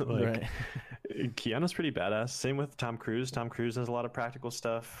 Like Right. Keanu's pretty badass. Same with Tom Cruise. Tom Cruise does a lot of practical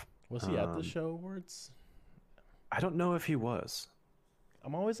stuff. Was he at the Um, show awards? I don't know if he was.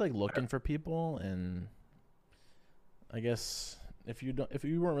 I'm always like looking for people, and I guess if you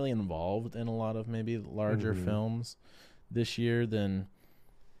weren't really involved in a lot of maybe larger Mhm. films this year, then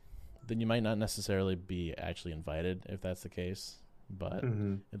you might not necessarily be actually invited if that's the case. But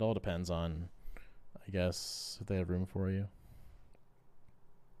Hmm. it all depends on, I guess, if they have room for you.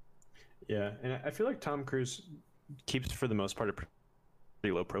 Yeah, and I feel like Tom Cruise keeps, for the most part, a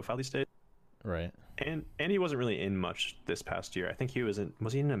pretty low profile these days. Right. And he wasn't really in much this past year. I think he was in.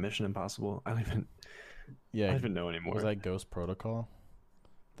 Was he in a Mission Impossible? I don't Yeah. even know anymore. Was that Ghost Protocol?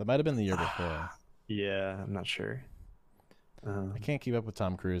 That might have been the year before. Yeah, I'm not sure. I can't keep up with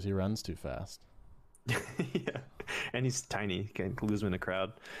Tom Cruise. He runs too fast. Yeah, and he's tiny. Can lose him in a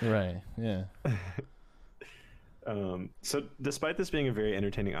crowd. Right. Yeah. So despite this being a very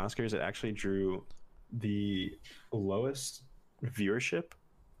entertaining Oscars, it actually drew the lowest viewership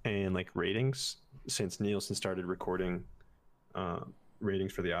and like ratings since Nielsen started recording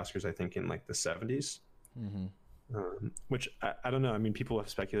ratings for the Oscars. I think in like the 70s, Mm-hmm. which I don't know. I mean, people have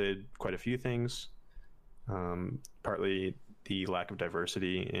speculated quite a few things. Partly the lack of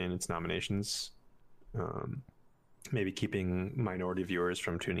diversity in its nominations, um, maybe keeping minority viewers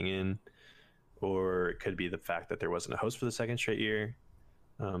from tuning in, or it could be the fact that there wasn't a host for the second straight year.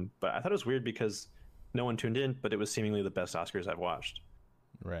 But I thought it was weird because no one tuned in, but it was seemingly the best Oscars I've watched.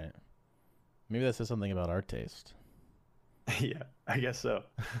 Right. Maybe that says something about our taste. Yeah, I guess so.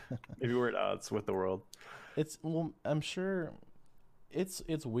 Maybe we're at odds with the world. Well, I'm sure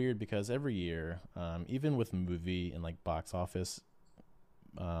it's weird because every year, even with movie and like box office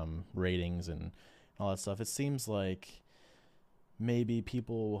ratings and all that stuff, it seems like maybe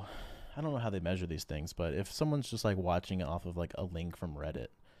people, I don't know how they measure these things, but if someone's just like watching it off of like a link from Reddit,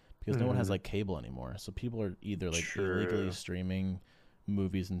 because no one has like cable anymore, so people are either like illegally streaming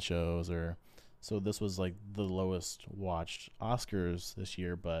movies and shows, or so this was like the lowest watched Oscars this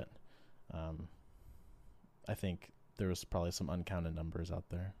year, but I think there was probably some uncounted numbers out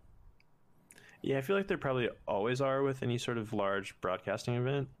there. Yeah, I feel like there probably always are with any sort of large broadcasting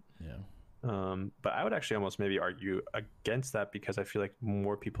event. Yeah. But I would actually almost maybe argue against that because I feel like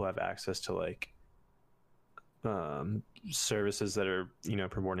more people have access to like services that are, you know,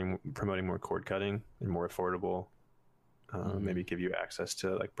 promoting more cord cutting and more affordable. Maybe give you access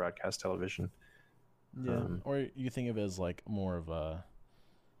to like broadcast television. Yeah. Or you think of it as like more of a,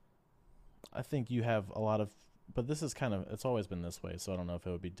 I think you have a lot of, but this is kind of, it's always been this way, so I don't know if it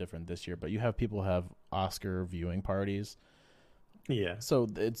would be different this year, but you have people have Oscar viewing parties. Yeah. So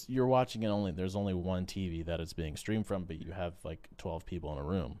you're watching it there's only one TV that it's being streamed from, but you have like 12 people in a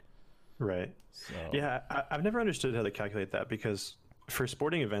room. Right. So. Yeah, I've never understood how they calculate that because for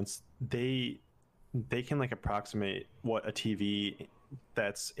sporting events, they can like approximate what a TV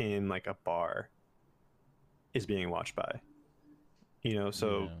that's in like a bar is being watched by. You know,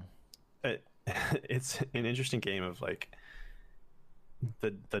 so it's an interesting game of like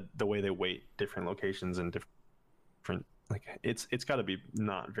the way they weight different locations and different like it's got to be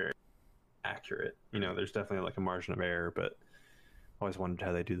not very accurate. You know, there's definitely like a margin of error, but I always wondered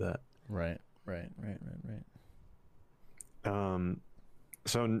how they do that. Right.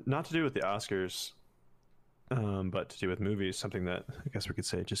 So not to do with the Oscars, but to do with movies, something that I guess we could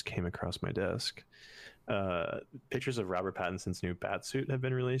say just came across my desk. Pictures of Robert Pattinson's new Batsuit have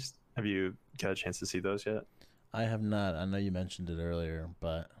been released. Have you got a chance to see those yet? I have not. I know you mentioned it earlier,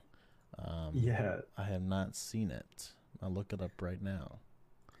 but yeah, I have not seen it. I'll look it up right now.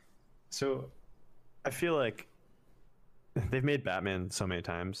 So I feel like they've made Batman so many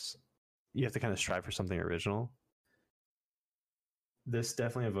times. You have to kind of strive for something original. This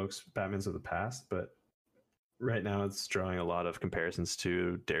definitely evokes Batmans of the past, but right now it's drawing a lot of comparisons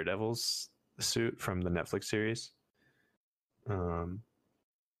to Daredevil's suit from the Netflix series. I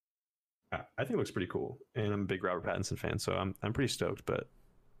think it looks pretty cool, and I'm a big Robert Pattinson fan, so I'm pretty stoked. But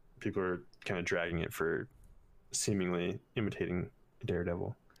people are kind of dragging it for seemingly imitating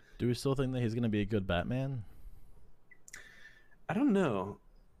Daredevil. Do we still think that he's going to be a good Batman? I don't know,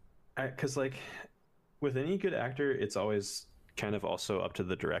 because like with any good actor, it's always kind of also up to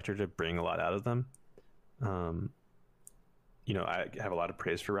the director to bring a lot out of them. You know, I have a lot of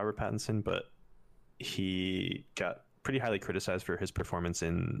praise for Robert Pattinson, but he got pretty highly criticized for his performance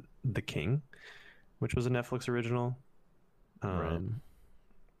in The King, which was a Netflix original. Right.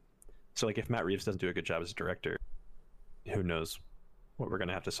 So like if Matt Reeves doesn't do a good job as a director, who knows what we're going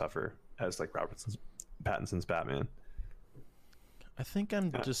to have to suffer as like Pattinson's Batman. I think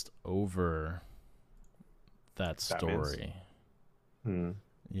I'm just over that story.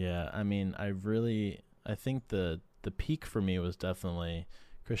 Yeah, I mean, I think the peak for me was definitely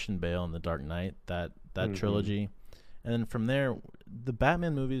Christian Bale and The Dark Knight, that trilogy. And then from there, the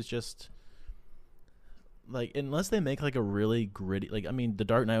Batman movies just, like, unless they make, like, a really gritty, like, I mean, The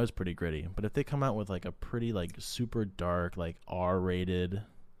Dark Knight was pretty gritty, but if they come out with, like, a pretty, like, super dark, like, R-rated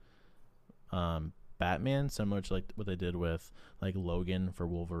Batman, similar to, like, what they did with, like, Logan for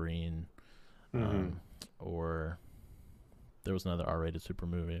Wolverine, or there was another R-rated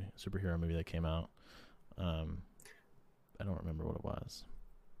superhero movie that came out. I don't remember what it was.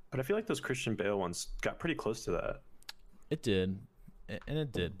 But I feel like those Christian Bale ones got pretty close to that. It did,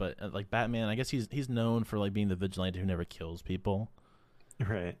 but like Batman, I guess he's known for like being the vigilante who never kills people,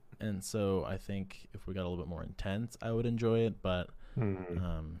 right? And so I think if we got a little bit more intense, I would enjoy it. But I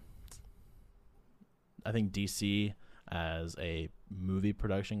think DC as a movie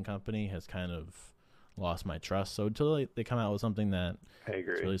production company has kind of lost my trust. So until they come out with something that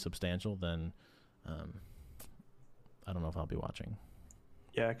is really substantial, then I don't know if I'll be watching.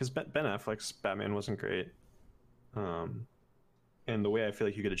 Yeah, because Ben Affleck's Batman wasn't great. And the way I feel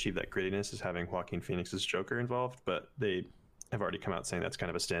like you could achieve that grittiness is having Joaquin Phoenix's Joker involved, but they have already come out saying that's kind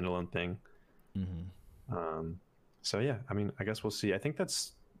of a standalone thing. So yeah, I mean, I guess we'll see. I think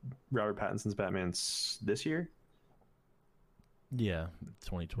that's Robert Pattinson's Batman's this year. Yeah,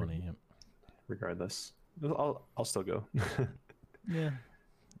 2020. Yep. Regardless, I'll still go. Yeah,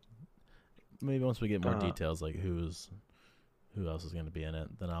 maybe once we get more details, like who else is going to be in it,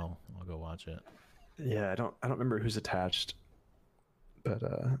 then I'll go watch it. Yeah, I don't remember who's attached, but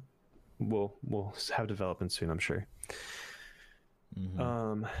we'll have development soon, I'm sure.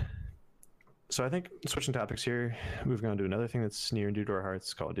 Mm-hmm. So I think switching topics here, moving on to another thing that's near and dear to our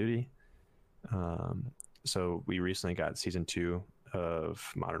hearts, Call of Duty. So we recently got season 2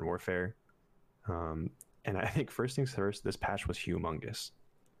 of Modern Warfare, and I think first things first, this patch was humongous.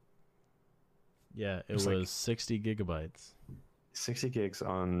 Yeah, it was like 60 gigabytes. 60 gigs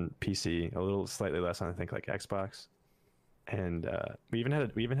on PC, a little slightly less on I think like Xbox, and we even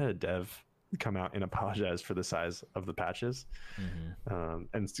had a dev come out and apologize for the size of the patches, and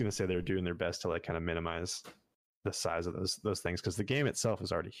it's going to say they're doing their best to like kind of minimize the size of those things because the game itself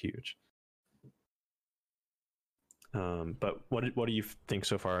is already huge. But what do you think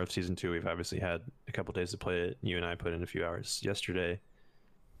so far of season 2? We've obviously had a couple days to play it. You and I put in a few hours yesterday.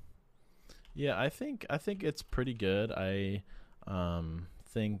 Yeah, I think it's pretty good. I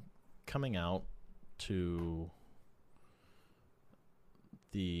think coming out to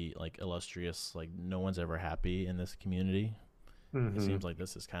the like illustrious, like no one's ever happy in this community. It seems like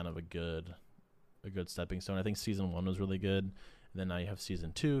this is kind of a good stepping stone. I think season 1 was really good, and then now you have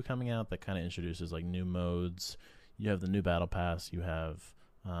season 2 coming out that kind of introduces like new modes. You have the new battle pass. You have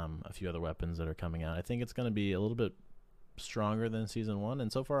a few other weapons that are coming out. I think it's going to be a little bit stronger than season 1,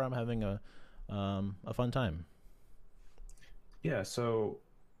 and so far I'm having a fun time. Yeah, so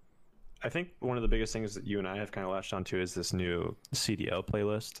I think one of the biggest things that you and I have kind of latched onto is this new CDL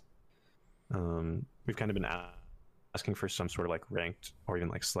playlist. We've kind of been asking for some sort of like ranked or even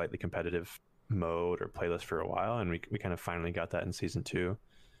like slightly competitive mode or playlist for a while, and we kind of finally got that in season 2.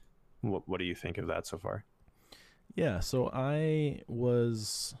 What do you think of that so far? Yeah, so I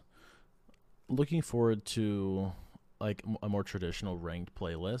was looking forward to like a more traditional ranked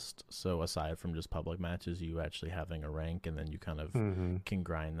playlist. So aside from just public matches, you actually having a rank, and then you kind of can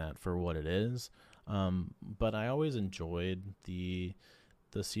grind that for what it is. But I always enjoyed the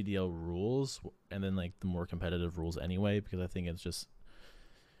CDL rules, and then like the more competitive rules anyway, because I think it's just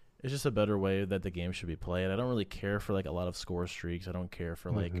a better way that the game should be played. I don't really care for like a lot of score streaks. I don't care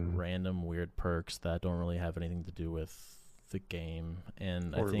for like random weird perks that don't really have anything to do with the game,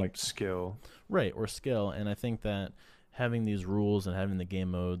 and or I think like skill, right, or skill. And I think that having these rules and having the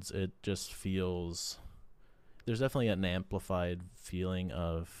game modes, it just feels there's definitely an amplified feeling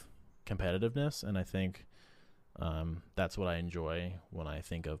of competitiveness, and I think that's what I enjoy when I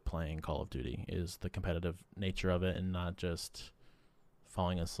think of playing Call of Duty, is the competitive nature of it and not just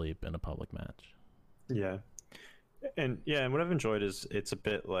falling asleep in a public match. Yeah, and what I've enjoyed is it's a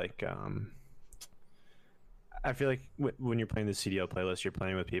bit like I feel like when you're playing the CDL playlist, you're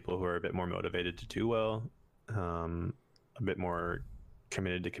playing with people who are a bit more motivated to do well, a bit more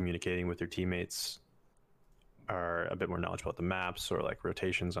committed to communicating with their teammates, are a bit more knowledgeable about the maps or like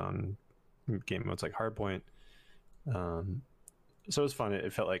rotations on game modes like Hardpoint. So it was fun.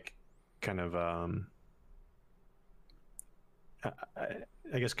 It felt like kind of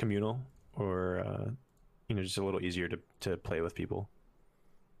I guess communal, or just a little easier to play with people.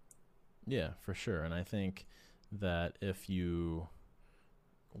 Yeah, for sure. And I think that if you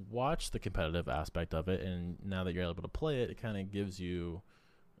watch the competitive aspect of it, and now that you're able to play it, it kind of gives you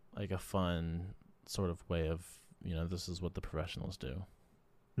like a fun sort of way of, this is what the professionals do.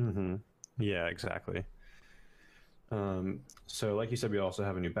 Yeah, exactly. So like you said, we also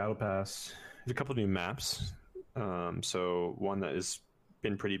have a new battle pass. There's a couple of new maps. So one that has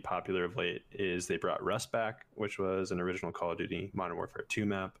been pretty popular of late is they brought Rust back, which was an original Call of Duty Modern Warfare 2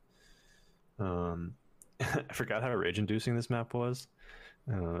 map. I forgot how rage-inducing this map was.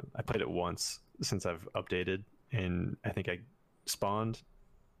 I played it once since I've updated, and I think I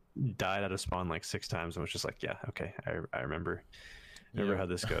died out of spawn like 6 times, and was just like, yeah, okay, I remember how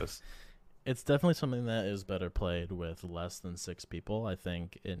this goes. It's definitely something that is better played with less than 6 people. I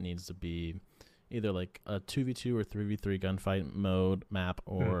think it needs to be either like a 2v2 or 3v3 gunfight mode map,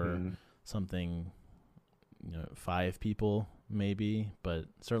 or something, 5 people maybe, but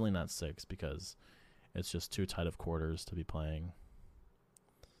certainly not 6, because it's just too tight of quarters to be playing.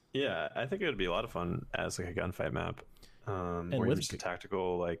 Yeah, I think it would be a lot of fun as like a gunfight map, and or just a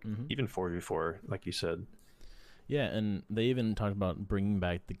tactical, like even 4v4, like you said. Yeah, and they even talked about bringing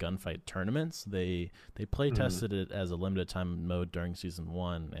back the gunfight tournaments. They play tested it as a limited time mode during season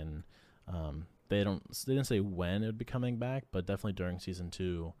 1, and they didn't say when it would be coming back, but definitely during season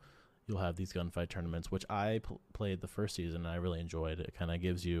 2, you'll have these gunfight tournaments, which I played the first season and I really enjoyed. It kind of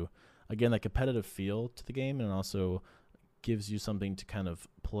gives you, again, that competitive feel to the game, and also gives you something to kind of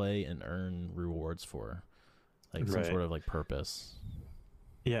play and earn rewards for, like some sort of like purpose.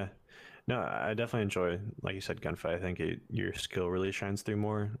 Yeah. No, I definitely enjoy, like you said, gunfight. I think your skill really shines through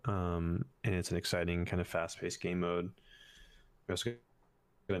more, and it's an exciting kind of fast-paced game mode. We also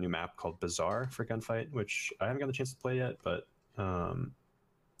got a new map called Bazaar for gunfight, which I haven't got the chance to play yet, but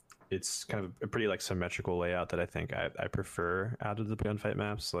it's kind of a pretty like symmetrical layout that I think I prefer out of the gunfight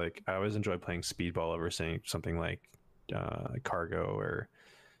maps. Like I always enjoy playing Speedball over saying something like Cargo, or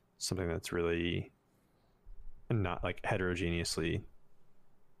something that's really not like heterogeneously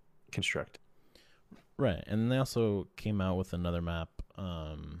constructed. Right, and they also came out with another map.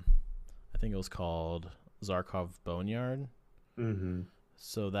 I think it was called Zarkov Boneyard. Mm-hmm.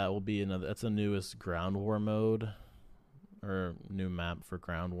 So that will be another. That's the newest ground war mode, or new map for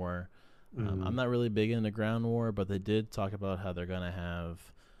ground war. Mm-hmm. I'm not really big into ground war, but they did talk about how they're gonna have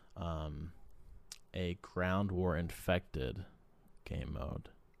a ground war infected game mode.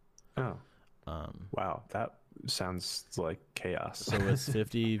 Oh, wow, that sounds like chaos. So it's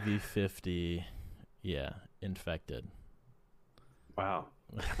 50v50, yeah, infected. Wow.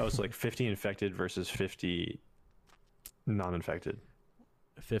 Oh, it's like 50 infected versus 50 non-infected.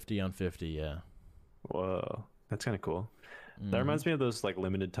 50 on 50, yeah. Whoa, that's kind of cool. That reminds me of those like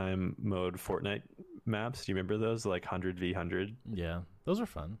limited time mode Fortnite maps. Do you remember those, like 100v100? Yeah, those are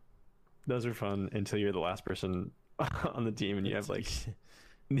fun. Those are fun until you're the last person on the team and you have like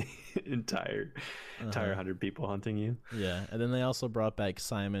the entire 100 people hunting you. Yeah, and then they also brought back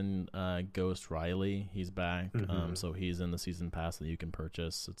Simon Ghost Riley. He's back. So he's in the season pass that you can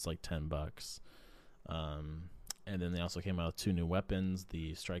purchase. It's like $10. And then they also came out with 2 new weapons,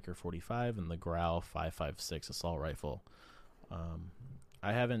 the Striker 45 and the Growl 5.56 assault rifle.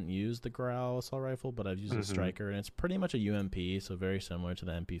 I haven't used the Growl assault rifle, but I've used the Striker, and it's pretty much a UMP, so very similar to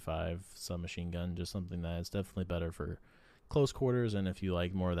the MP5 submachine gun, just something that is definitely better for close quarters, and if you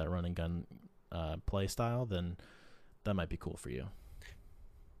like more of that running gun play style, then that might be cool for you.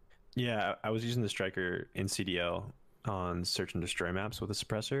 Yeah, I was using the Striker in CDL on search and destroy maps with a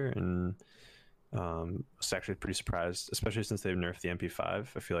suppressor, and was actually pretty surprised, especially since they've nerfed the MP5.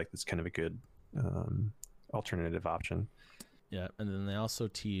 I feel like it's kind of a good alternative option. Yeah, and then they also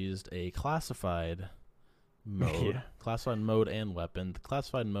teased a classified mode, classified mode and weapon. The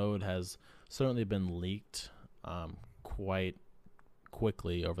classified mode has certainly been leaked quite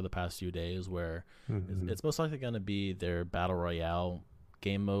quickly over the past few days, where it's most likely going to be their Battle Royale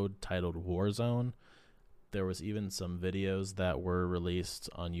game mode titled Warzone. There was even some videos that were released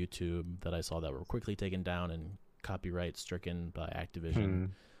on YouTube that I saw that were quickly taken down and copyright stricken by Activision.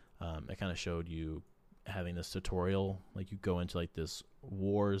 It kind of showed you having this tutorial, like you go into like this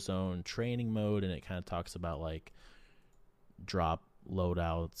Warzone training mode, and it kind of talks about like drop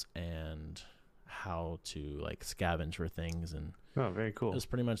loadouts and how to like scavenge for things. And oh, very cool. It was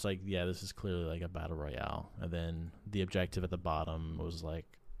pretty much like, yeah, this is clearly like a battle royale. And then the objective at the bottom was like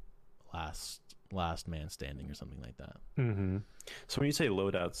last man standing or something like that. So when you say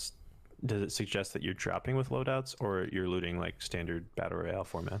loadouts, does it suggest that you're dropping with loadouts, or you're looting like standard battle royale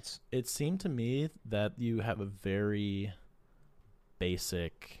formats? It seemed to me that you have a very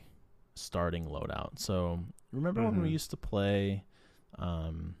basic starting loadout. So remember when we used to play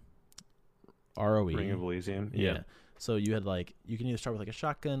ROE? Ring of Elysium? Yeah. So you had like, you can either start with like a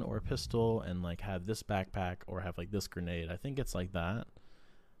shotgun or a pistol and like have this backpack or have like this grenade. I think it's like that.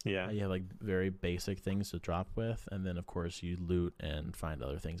 Yeah. You have like very basic things to drop with, and then of course you loot and find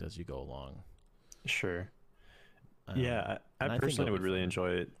other things as you go along. Sure. Yeah, I personally would really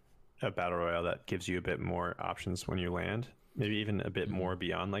enjoy a battle royale that gives you a bit more options when you land. Maybe even a bit more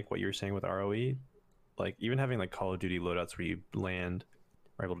beyond like what you were saying with ROE. Like even having like Call of Duty loadouts where you land,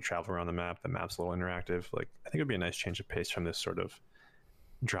 are able to travel around the map. The map's a little interactive. Like I think it would be a nice change of pace from this sort of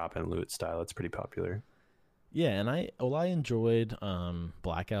drop and loot style. It's pretty popular. Yeah, and I enjoyed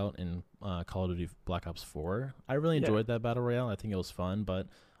Blackout in Call of Duty Black Ops 4. I really enjoyed that battle royale. I think it was fun, but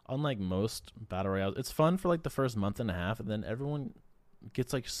unlike most battle royales, it's fun for like the first month and a half, and then everyone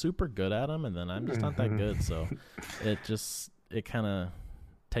gets like super good at them, and then I'm just not that good. So it kind of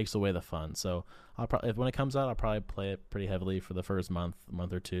takes away the fun. So I'll probably, when it comes out, I'll probably play it pretty heavily for the first month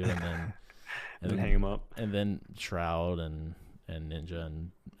or two, and then hang them up, and then Shroud and Ninja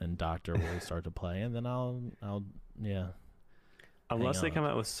and Doctor will start to play, and then I'll unless they come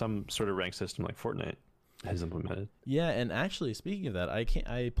out with some sort of rank system like Fortnite has implemented. Yeah, and actually speaking of that,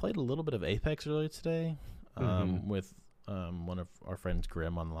 I played a little bit of Apex earlier today with one of our friends,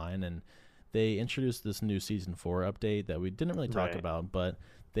 Grim, online, and they introduced this new season 4 update that we didn't really talk Right. about, but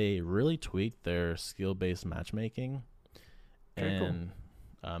they really tweaked their skill-based matchmaking, Very cool.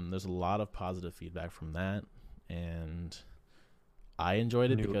 and there's a lot of positive feedback from that, and I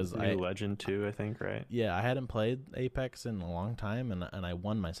enjoyed it because New Legend too, I think, right? I hadn't played Apex in a long time, and I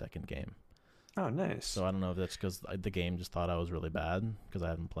won my second game. Oh, nice. So I don't know if that's because the game just thought I was really bad because I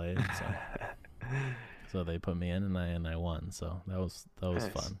hadn't played. So they put me in, and I won. So that was Nice.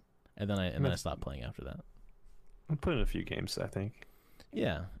 fun. And then I stopped playing after that. I'm putting a few games, I think.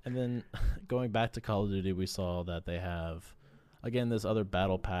 Yeah, and then going back to Call of Duty, we saw that they have, again, this other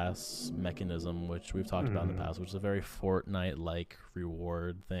battle pass mechanism, which we've talked about in the past, which is a very Fortnite-like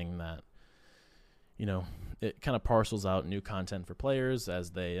reward thing that, it kind of parcels out new content for players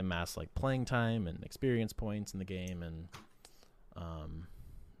as they amass like playing time and experience points in the game. And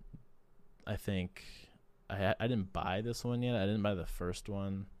I think I didn't buy this one yet. I didn't buy the first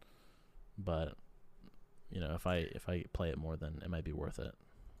one, but if I play it more, then it might be worth it.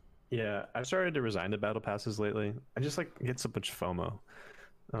 Yeah, I've started to resign to battle passes lately. I just get so much FOMO.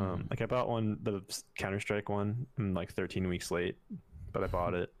 I bought the Counter-Strike one, I'm 13 weeks late, but I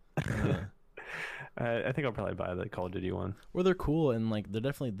bought it. Yeah. I think I'll probably buy the Call of Duty one. Well, they're cool, and they're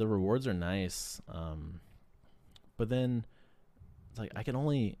definitely, the rewards are nice. But then it's I can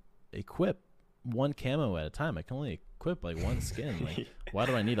only equip one camo at a time. I can only equip one skin. Why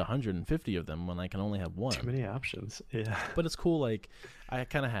do I need 150 of them when I can only have one? Too many options. Yeah. But it's cool. I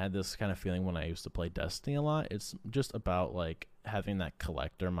kind of had this kind of feeling when I used to play Destiny a lot. It's just about having that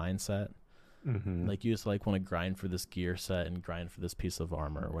collector mindset. Mm-hmm. You just want to grind for this gear set and grind for this piece of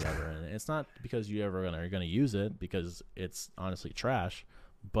armor or whatever. And it's not because you ever are going to use it, because it's honestly trash,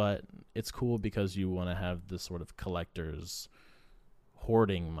 but it's cool because you want to have this sort of collector's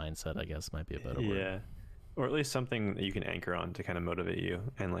hoarding mindset, I guess might be a better word. Yeah. Or at least something that you can anchor on to kind of motivate you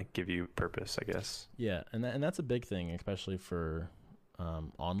and give you purpose, I guess. Yeah, and that's a big thing, especially for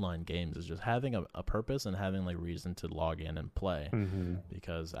online games, is just having a purpose and having reason to log in and play. Mm-hmm.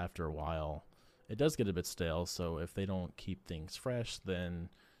 Because after a while, it does get a bit stale. So if they don't keep things fresh, then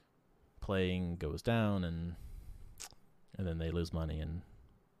playing goes down, and then they lose money. And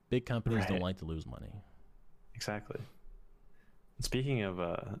big companies don't like to lose money. Exactly. Speaking of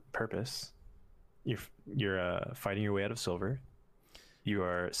purpose, you're fighting your way out of silver. You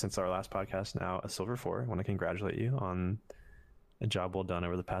are, since our last podcast, now a silver 4. I want to congratulate you on a job well done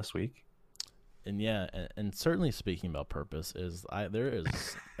over the past week. And yeah, and certainly speaking about purpose, there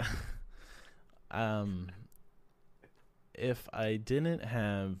is if I didn't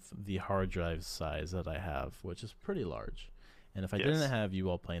have the hard drive size that I have, which is pretty large, and if I didn't have you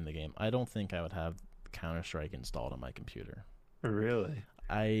all playing the game, I don't think I would have Counter-Strike installed on my computer. Really?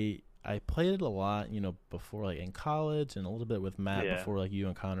 I played it a lot, before in college, and a little bit with Matt before you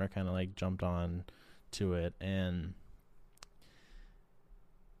and Connor kind of jumped on to it, and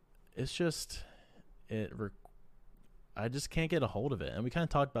it's just I just can't get a hold of it. And we kind of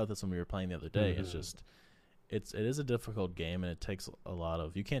talked about this when we were playing the other day. Mm-hmm. It's just it is a difficult game, and it takes a lot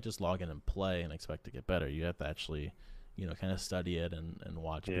of, you can't just log in and play and expect to get better. You have to actually kind of study it and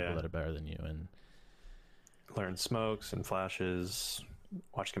watch people that are better than you and learn smokes and flashes,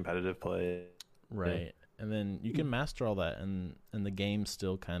 watch competitive play. Right. And then you can master all that, and the game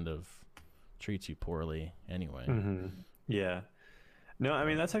still kind of treats you poorly anyway. Mm-hmm. Yeah. No, I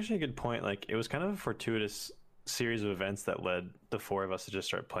mean, that's actually a good point. It was kind of a fortuitous series of events that led the 4 of us to just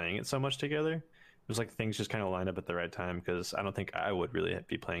start playing it so much together. It was things just kind of lined up at the right time, because I don't think I would really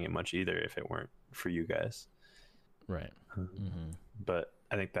be playing it much either if it weren't for you guys. Right. Mm-hmm. But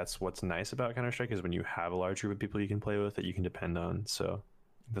I think that's what's nice about Counter-Strike, is when you have a large group of people you can play with that you can depend on. So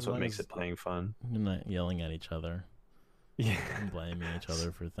that's what makes it playing fun. You're not yelling at each other. Yeah. And blaming each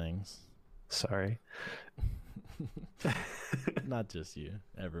other for things. Sorry. Not just you.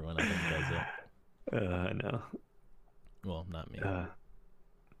 Everyone, I think, does it. I know. Well, not me.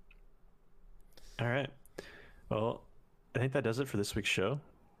 All right. Well, I think that does it for this week's show.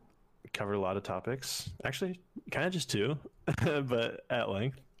 We covered a lot of topics. Actually, kind of just 2, but at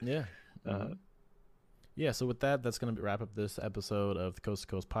length. Yeah. Yeah, so with that, that's going to wrap up this episode of the Coast to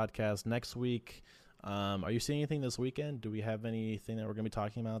Coast podcast. Next week, are you seeing anything this weekend? Do we have anything that we're going to be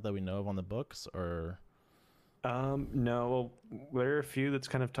talking about that we know of on the books, or? No, well, there are a few that's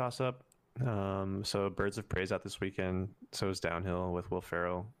kind of toss up. So Birds of Prey's out this weekend. So is Downhill with Will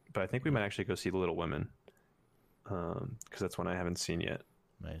Ferrell. But I think we might actually go see The Little Women, because that's one I haven't seen yet.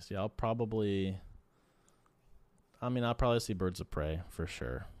 Nice. Yeah, I'll probably see Birds of Prey for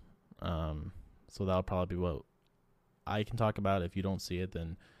sure. So that'll probably be what I can talk about. If you don't see it,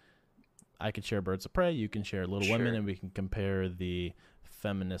 then I can share Birds of Prey. You can share Little Women, and we can compare the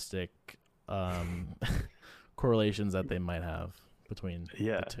feministic correlations that they might have between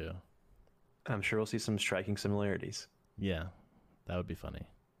Yeah. the two. I'm sure we'll see some striking similarities. Yeah, that would be funny.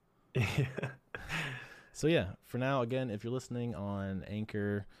 Yeah. So yeah, for now, again, if you're listening on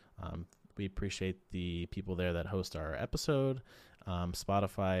Anchor, we appreciate the people there that host our episode.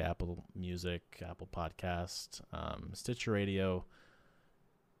 Spotify, Apple Music, Apple Podcast, Stitcher Radio.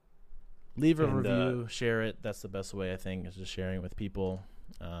 Leave a review, share it. That's the best way, I think, is just sharing it with people.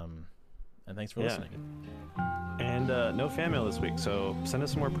 And thanks for listening. And no fan mail this week, so send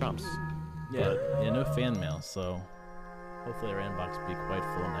us some more prompts. Yeah, no fan mail, so hopefully our inbox will be quite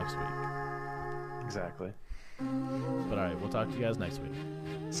full next week. Exactly. But all right, we'll talk to you guys next week.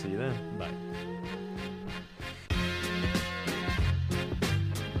 See you then. Bye.